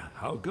returned.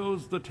 How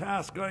goes the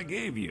task I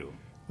gave you?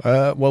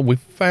 Well, we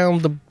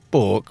found the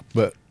book,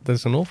 but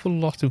there's an awful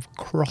lot of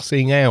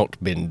crossing out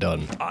been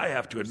done. I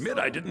have to admit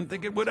I didn't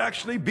think it would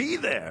actually be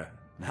there.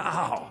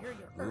 Now,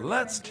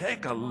 let's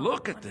take a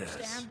look at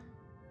this.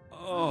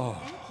 Oh,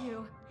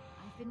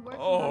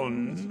 Oh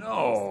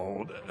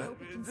no,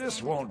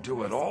 this won't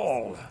do at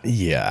all.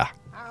 Yeah.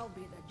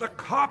 The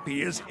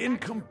copy is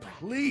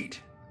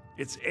incomplete.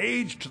 It's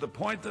aged to the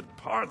point that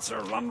parts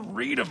are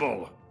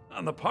unreadable.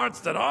 And the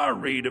parts that are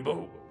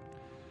readable,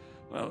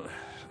 well,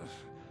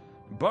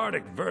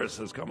 bardic verse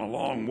has come a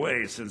long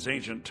way since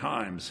ancient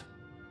times.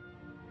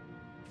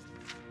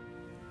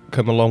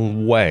 Come a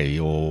long way,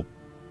 or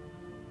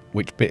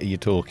which bit are you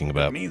talking It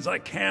about? means I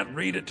can't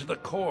read it to the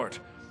court.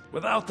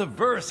 Without the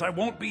verse, I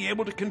won't be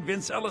able to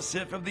convince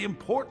Elisif of the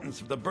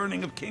importance of the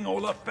burning of King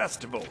Olaf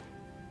festival.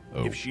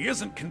 Oh. If she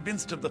isn't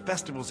convinced of the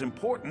festival's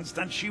importance,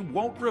 then she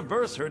won't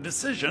reverse her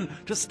decision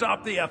to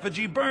stop the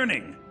effigy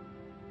burning.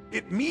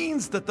 It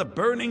means that the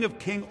burning of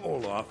King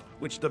Olaf,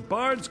 which the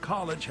Bard's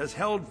College has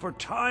held for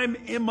time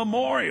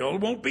immemorial,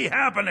 won't be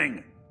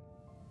happening.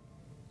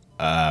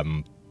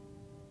 Can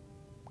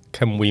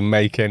we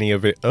make any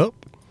of it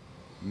up?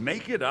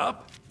 Make it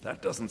up?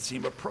 That doesn't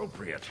seem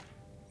appropriate.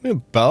 Yeah,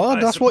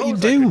 Bard, that's what you I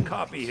do. could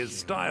copy his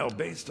style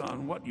based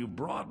on what you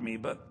brought me,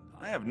 but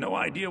I have no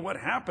idea what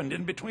happened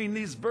in between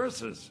these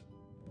verses.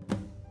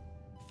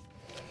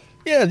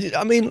 Yeah,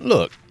 I mean,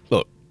 look.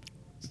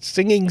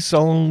 Singing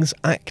songs,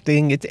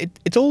 acting,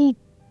 it's all,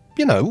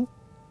 you know,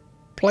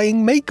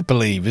 playing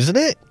make-believe, isn't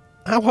it?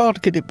 How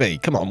hard could it be?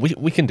 Come on,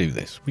 we can do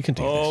this. We can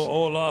do Oh, this.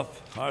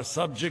 Olaf, our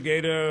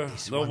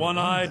subjugator, the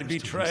one-eyed wonders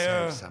to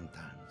betrayer, himself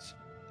sometimes.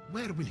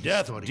 Where will his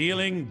story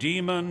death-dealing end?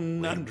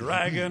 demon Where and will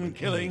he be when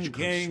dragon-killing age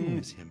king,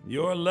 consumes him?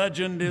 your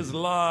legend is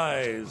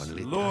lies,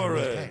 Only time will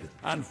lurid,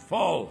 tell. and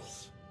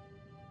false.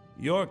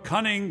 Your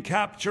cunning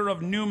capture of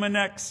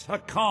Numenex, a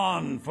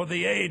con for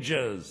the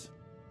ages.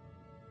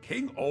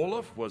 King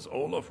Olaf was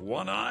Olaf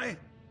One-Eye?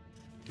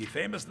 He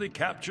famously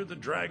captured the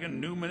dragon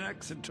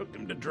Numenex and took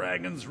him to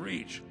Dragon's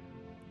Reach.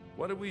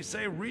 What do we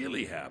say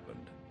really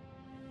happened?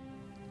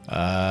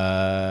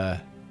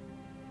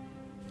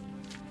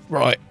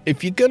 Right,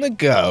 if you're gonna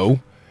go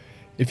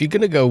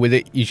with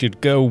it, you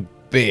should go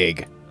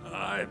big.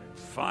 I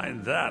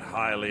find that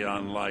highly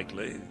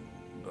unlikely,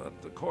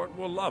 but the court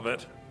will love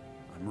it.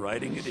 I'm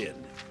writing it in.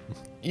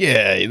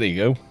 Yeah, there you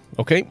go.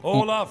 Okay.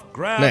 Olaf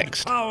grabbed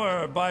Next.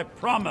 power by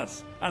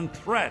promise and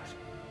threat.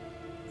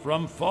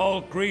 From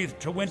Falkreath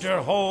to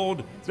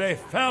Winterhold, they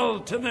fell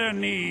to their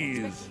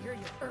knees.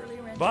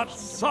 But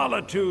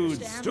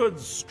solitude stood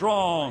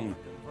strong,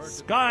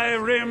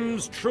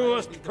 Skyrim's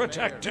truest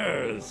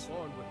protectors.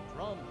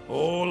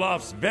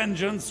 Olaf's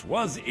vengeance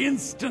was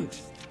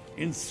instant,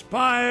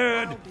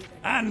 inspired,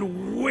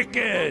 and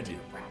wicked.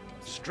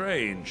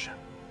 Strange.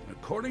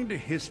 According to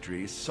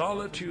history,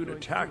 Solitude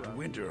attacked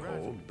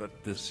Winterhold,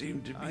 but this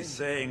seemed to be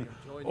saying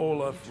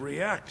Olaf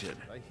reacted.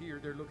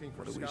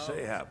 What do we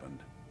say happened?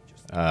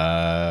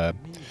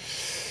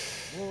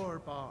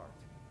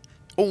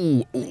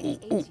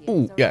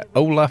 Yeah,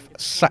 Olaf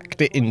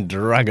sacked it in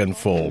dragon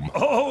form.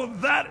 Oh,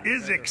 that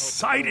is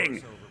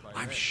exciting!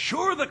 I'm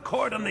sure the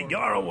court and the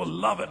Jarl will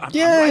love it. I'm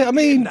Yeah, writing I it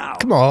mean, now.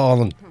 come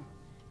on.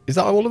 Is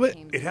that all of it?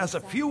 It has a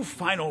few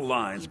final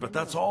lines, but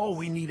that's all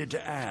we needed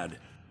to add.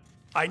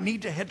 I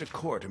need to head to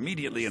court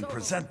immediately and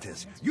present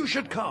this. You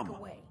should come.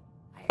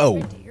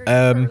 Oh,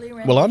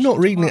 well, I'm not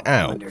reading it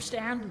out.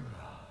 Understand?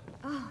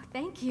 Oh,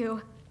 thank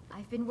you.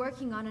 I've been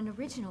working on an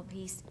original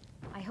piece.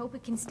 I hope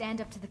it can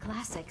stand up to the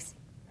classics.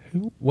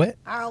 Who? Where?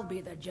 I'll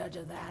be the judge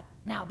of that.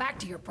 Now back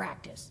to your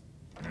practice.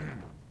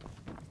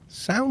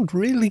 Sound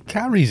really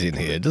carries in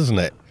here, doesn't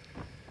it?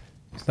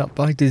 Is that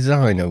by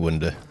design, I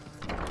wonder?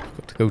 I've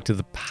got to go to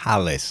the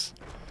palace.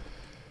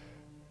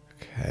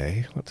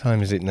 Okay, what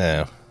time is it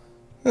now?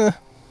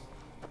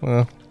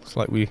 Well, it's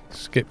like we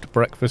skipped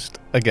breakfast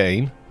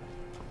again.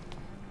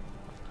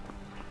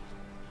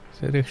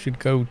 Said I should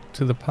go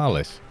to the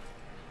palace.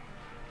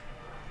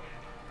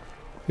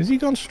 Has he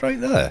gone straight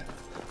there?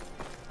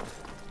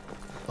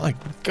 My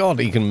God,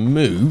 he can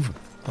move.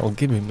 I'll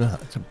give him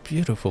that. It's a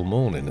beautiful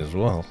morning as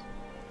well.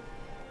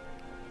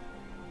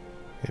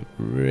 It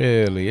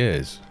really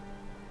is.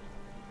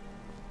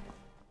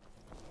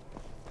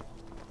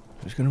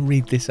 I'm just going to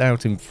read this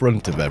out in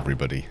front of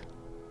everybody.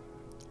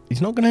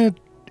 He's not going to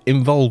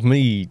involve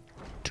me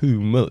too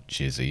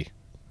much, is he?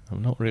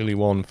 I'm not really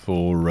one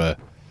for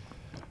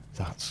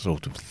that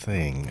sort of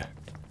thing.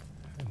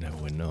 No,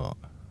 we're not.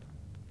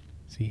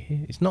 Is he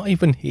here? He's not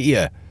even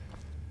here.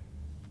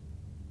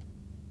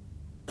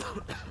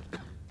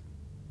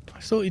 I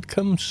thought he'd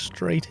come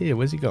straight here.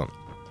 Where's he gone?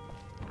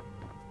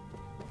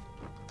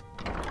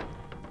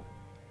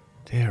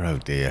 Dear, oh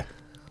dear.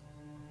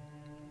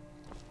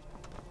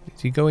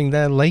 Is he going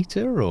there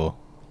later, or...?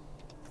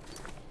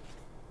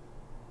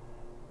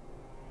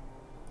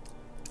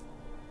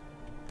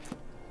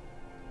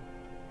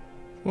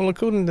 Well,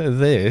 according to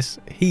this,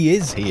 he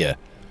is here.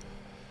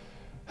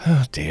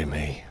 Oh, dear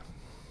me.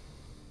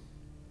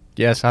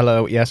 Yes,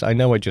 hello. Yes, I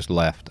know I just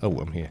left. Oh,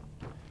 I'm here.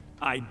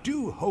 I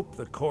do hope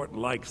the court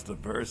likes the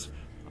verse.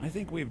 I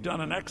think we've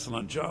done an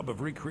excellent job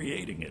of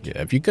recreating it.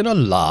 Yeah, if you're gonna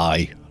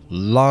lie,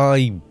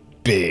 lie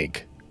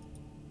big.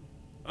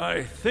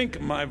 I think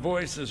my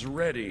voice is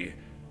ready.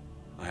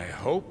 I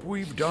hope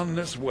we've done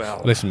this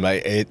well. Listen,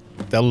 mate,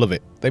 they'll love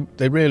it.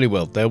 They really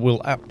will. They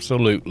will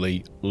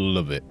absolutely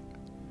love it.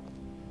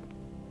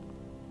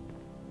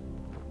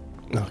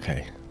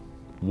 Okay.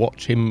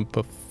 Watch him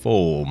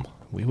perform.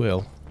 We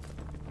will.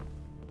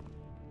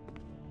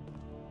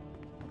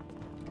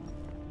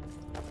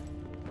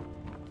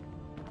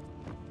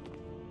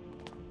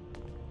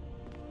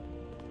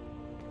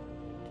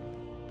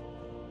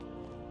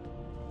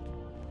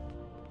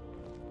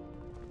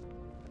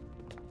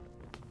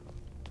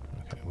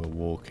 Okay, we're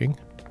walking.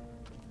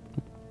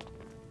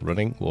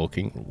 Running,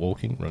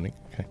 walking, running.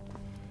 Okay.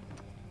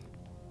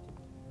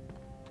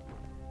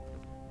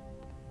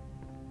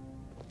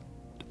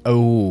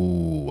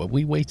 Oh, are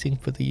we waiting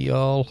for the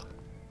Jarl?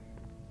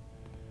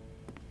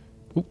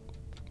 Ooh.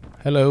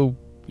 Hello,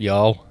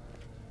 Jarl.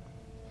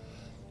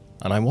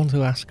 And I want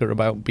to ask her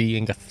about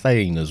being a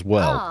Thane as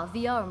well. Ah,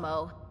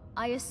 Viarmo.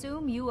 I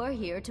assume you are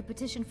here to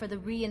petition for the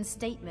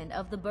reinstatement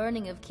of the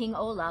burning of King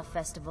Olaf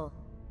festival.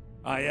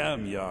 I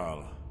am,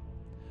 Jarl.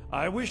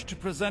 I wish to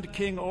present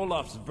King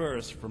Olaf's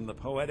verse from the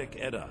Poetic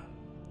Edda,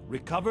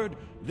 recovered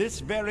this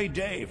very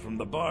day from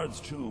the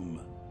Bard's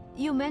tomb.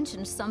 You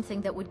mentioned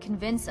something that would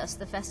convince us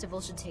the festival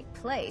should take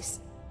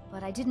place,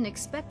 but I didn't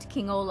expect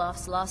King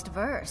Olaf's lost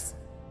verse.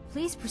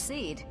 Please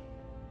proceed.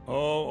 O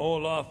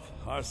Olaf,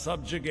 our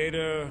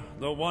subjugator,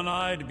 the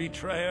one-eyed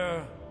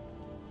betrayer,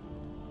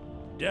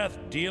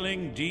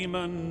 death-dealing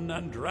demon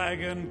and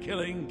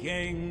dragon-killing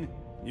king,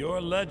 your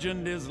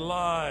legend is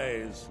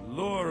lies,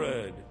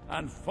 lurid,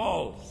 and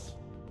false.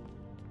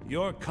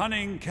 Your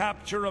cunning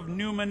capture of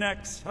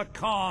Numenx, a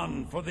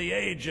con for the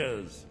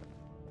ages.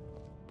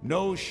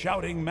 No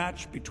shouting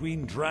match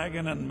between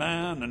dragon and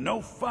man, and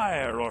no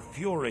fire or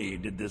fury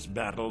did this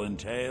battle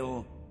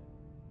entail.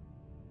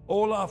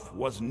 Olaf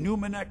was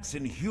Numenx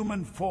in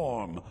human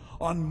form.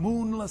 On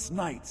moonless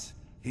nights,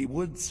 he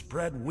would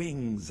spread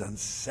wings and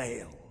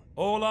sail.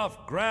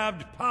 Olaf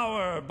grabbed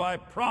power by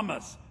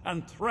promise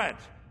and threat.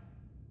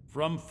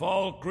 From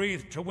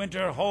Falkreath to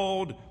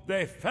Winterhold,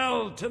 they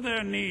fell to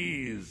their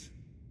knees.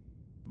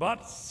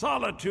 But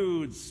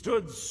Solitude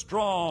stood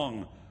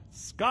strong,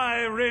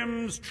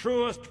 Skyrim's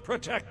truest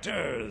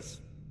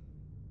protectors.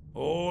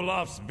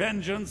 Olaf's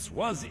vengeance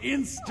was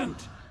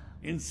instant,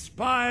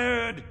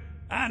 inspired,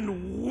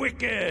 and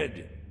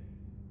wicked.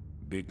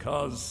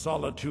 Because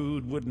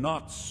Solitude would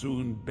not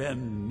soon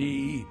bend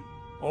knee,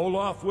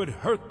 Olaf would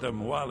hurt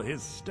them while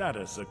his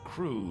status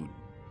accrued.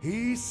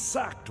 He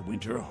sacked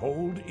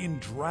Winterhold in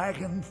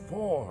dragon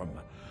form,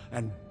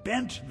 and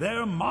bent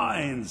their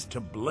minds to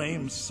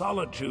blame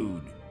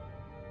Solitude.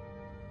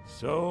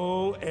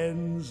 So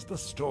ends the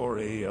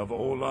story of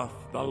Olaf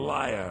the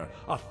liar,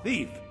 a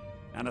thief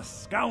and a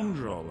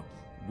scoundrel.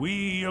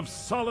 We of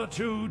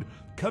Solitude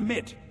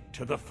commit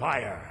to the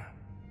fire.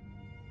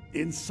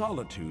 In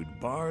Solitude,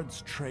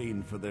 bards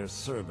train for their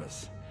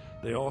service.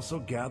 They also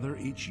gather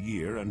each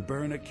year and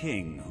burn a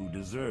king who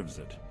deserves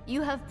it.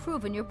 You have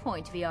proven your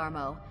point,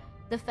 Viarmo.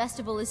 The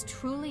festival is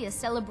truly a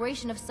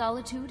celebration of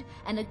solitude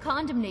and a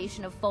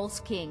condemnation of false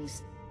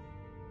kings.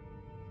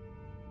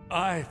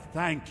 I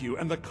thank you,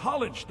 and the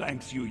college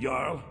thanks you,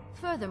 Jarl.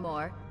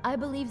 Furthermore, I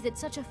believe that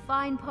such a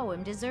fine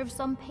poem deserves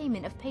some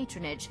payment of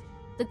patronage.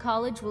 The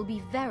college will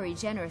be very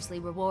generously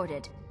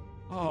rewarded.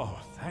 Oh,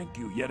 thank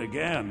you yet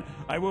again.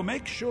 I will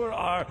make sure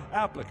our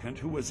applicant,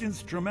 who was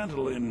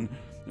instrumental in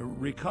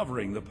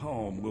recovering the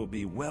poem, will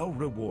be well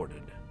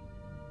rewarded.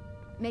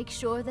 Make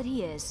sure that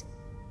he is.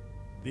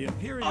 The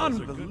Imperials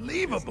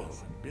unbelievable!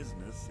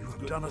 Business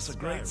has done us a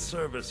great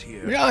service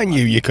here. Yeah, I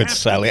knew you could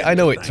sell it. I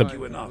know it's a...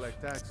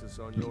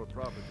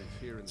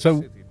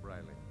 So,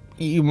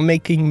 you're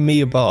making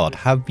me a bard.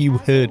 Have you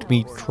heard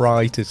me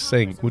try to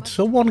sing? Would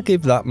someone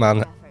give that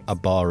man a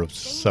bar of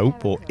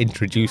soap or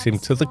introduce him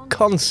to the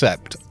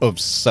concept of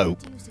soap?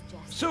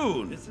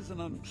 Soon! This is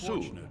an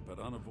unfortunate but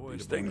unavoidable.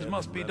 These things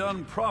must be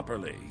done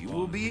properly. You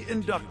will be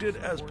inducted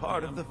as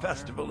part of the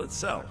festival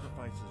itself.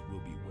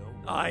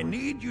 I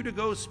need you to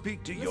go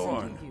speak to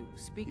Yorn.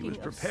 He was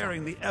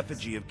preparing the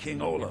effigy of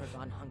King Olaf.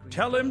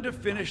 Tell him to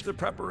finish the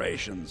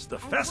preparations. The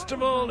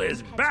festival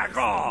is back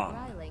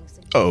on!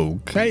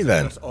 Okay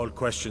then. All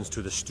questions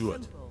to the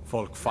steward,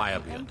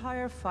 Falskaar.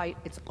 Empire fight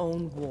its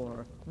own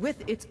war,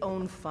 with its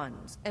own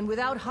funds, and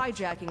without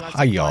hijacking our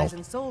Hi, y'all. supplies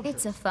and soldiers.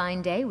 It's a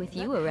fine day with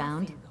you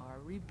around.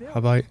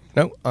 Have I?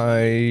 No,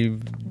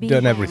 I've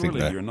done everything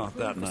there. You're not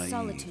that naive.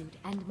 Solitude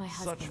and my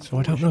husband. So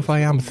I don't know if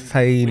I am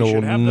Thane or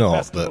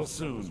not,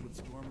 but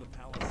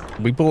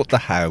we bought the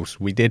house,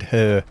 we did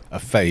her a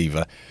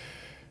favour,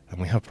 and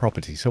we have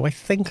property. So I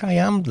think I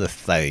am the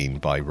Thane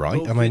by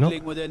right, am I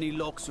not? With any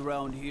locks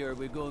around here,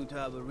 we're going to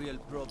have a real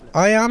problem.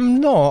 I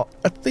am not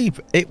a thief.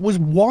 It was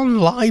one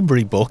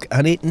library book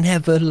and it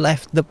never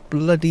left the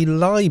bloody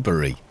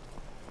library.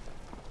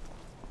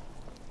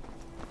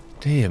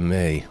 Dear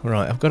me.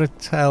 Right, I've got to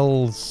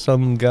tell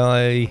some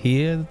guy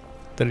here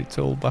that it's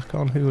all back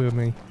on. Who am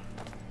I?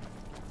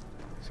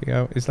 See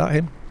how... Is that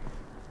him?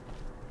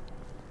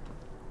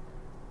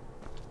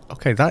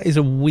 Okay, that is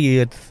a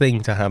weird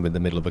thing to have in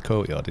the middle of a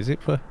courtyard. Is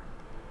it for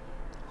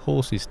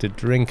horses to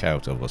drink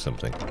out of or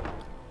something?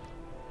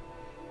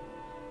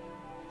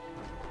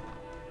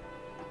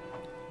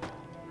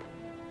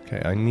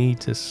 Okay, I need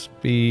to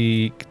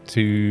speak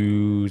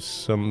to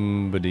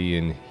somebody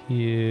in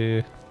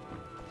here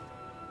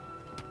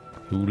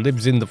who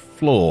lives in the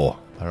floor,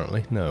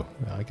 apparently. No,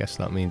 I guess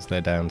that means they're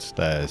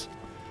downstairs.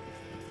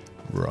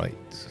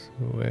 Right,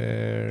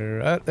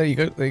 where... Ah, there you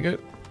go, there you go.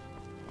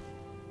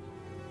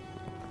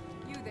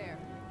 You there.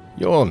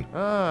 Yawn.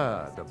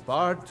 Ah, the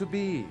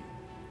bard-to-be.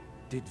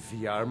 Did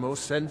Viarmo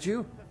send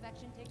you?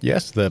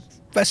 Yes, the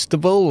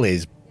festival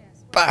is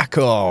back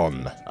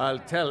on. I'll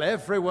tell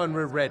everyone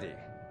we're ready,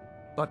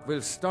 but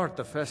we'll start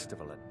the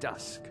festival at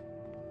dusk.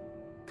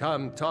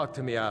 Come talk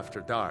to me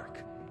after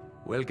dark.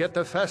 We'll get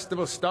the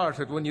festival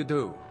started when you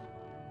do.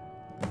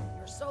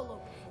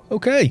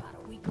 Okay,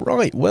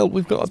 right, well,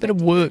 we've got a bit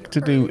of work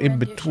to do in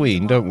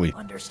between, don't we?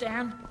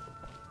 Understand?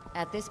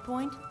 At this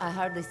point, I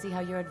hardly see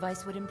how your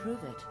advice would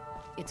improve it.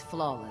 It's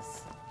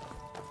flawless.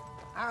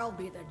 I'll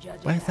be the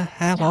judge. Where the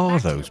hell are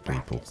those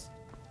people?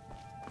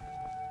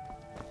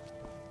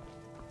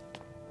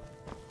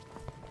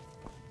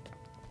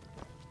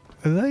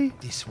 Are they?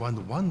 This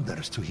one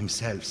wonders to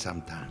himself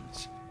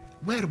sometimes.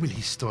 Where will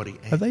his story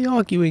end? Are they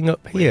arguing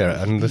up here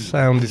and the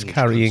sound is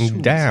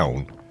carrying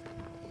down?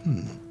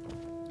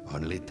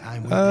 Only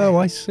time will Oh, tell.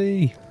 I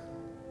see.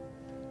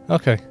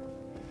 Okay.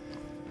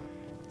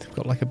 They've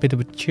got like a bit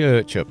of a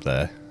church up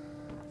there.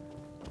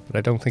 But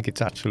I don't think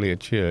it's actually a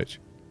church.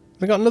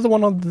 They've got another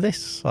one on this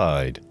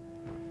side.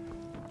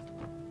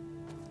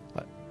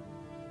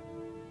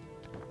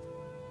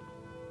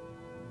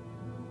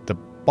 The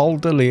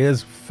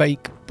Baldelier's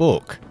fake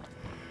book.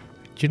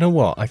 Do you know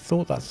what? I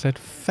thought that said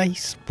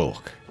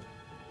Facebook.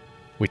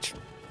 Which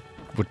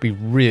would be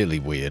really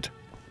weird.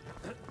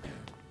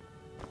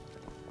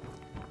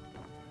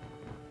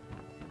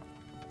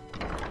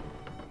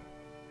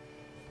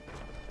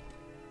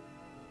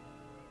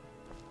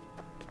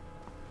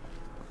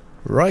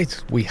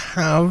 Right, we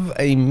have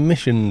a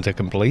mission to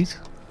complete,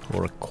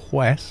 or a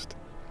quest,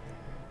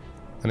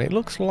 and it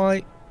looks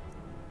like,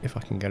 if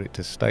I can get it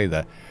to stay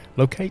there,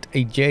 locate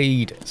a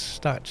jade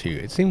statue.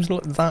 It seems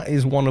like that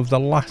is one of the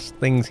last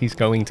things he's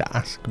going to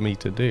ask me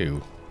to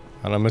do,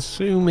 and I'm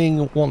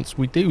assuming once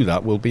we do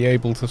that we'll be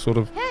able to sort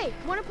of... Hey,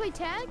 wanna play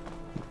tag?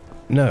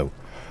 No.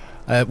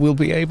 We'll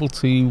be able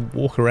to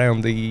walk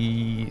around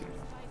the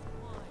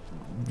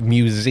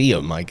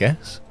museum, I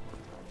guess.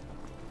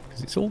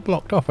 Because it's all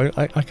blocked off.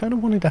 I kind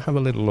of wanted to have a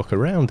little look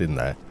around in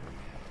there.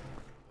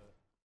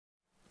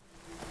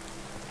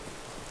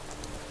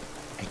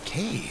 A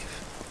cave?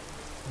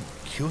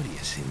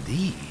 Curious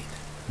indeed.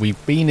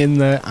 We've been in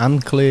there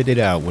and cleared it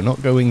out. We're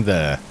not going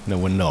there. No,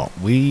 we're not.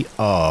 We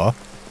are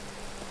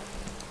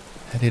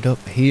headed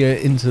up here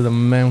into the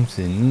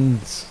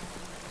mountains.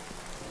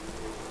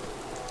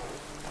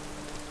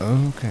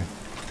 Okay.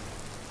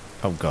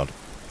 Oh god.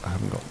 I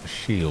haven't got the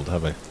shield,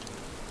 have I?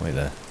 Wait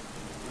there.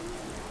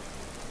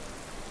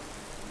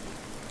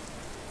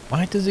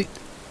 Why does it...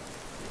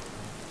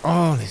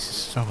 Oh, this is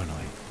so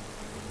annoying.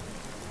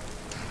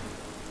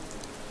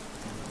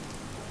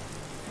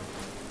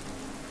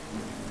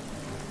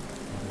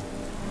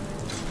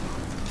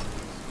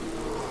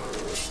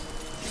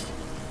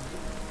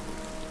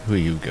 Who are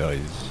you guys?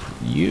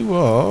 You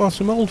are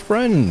some old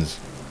friends.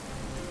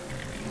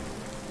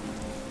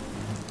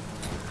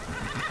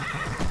 I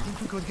think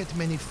we could get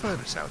many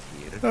furs out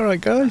here.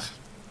 Alright, guys.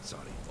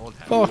 Sorry, old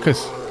habit.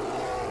 Farkas.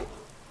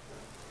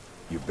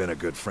 You've been a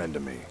good friend to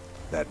me.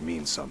 That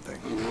means something.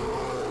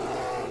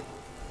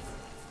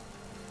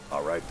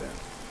 All right, then.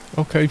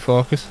 Okay,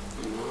 Farkas.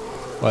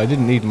 Well, I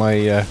didn't need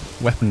my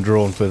weapon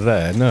drawn for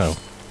there, no.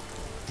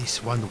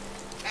 This one...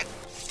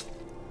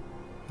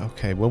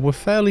 Okay, well, we're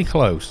fairly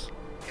close.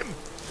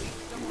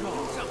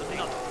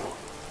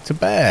 It's a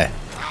bear.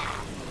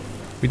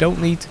 We don't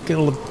need to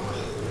kill the...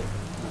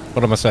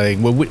 What am I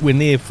saying? We're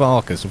near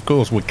Farkas. Of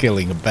course we're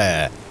killing a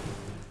bear.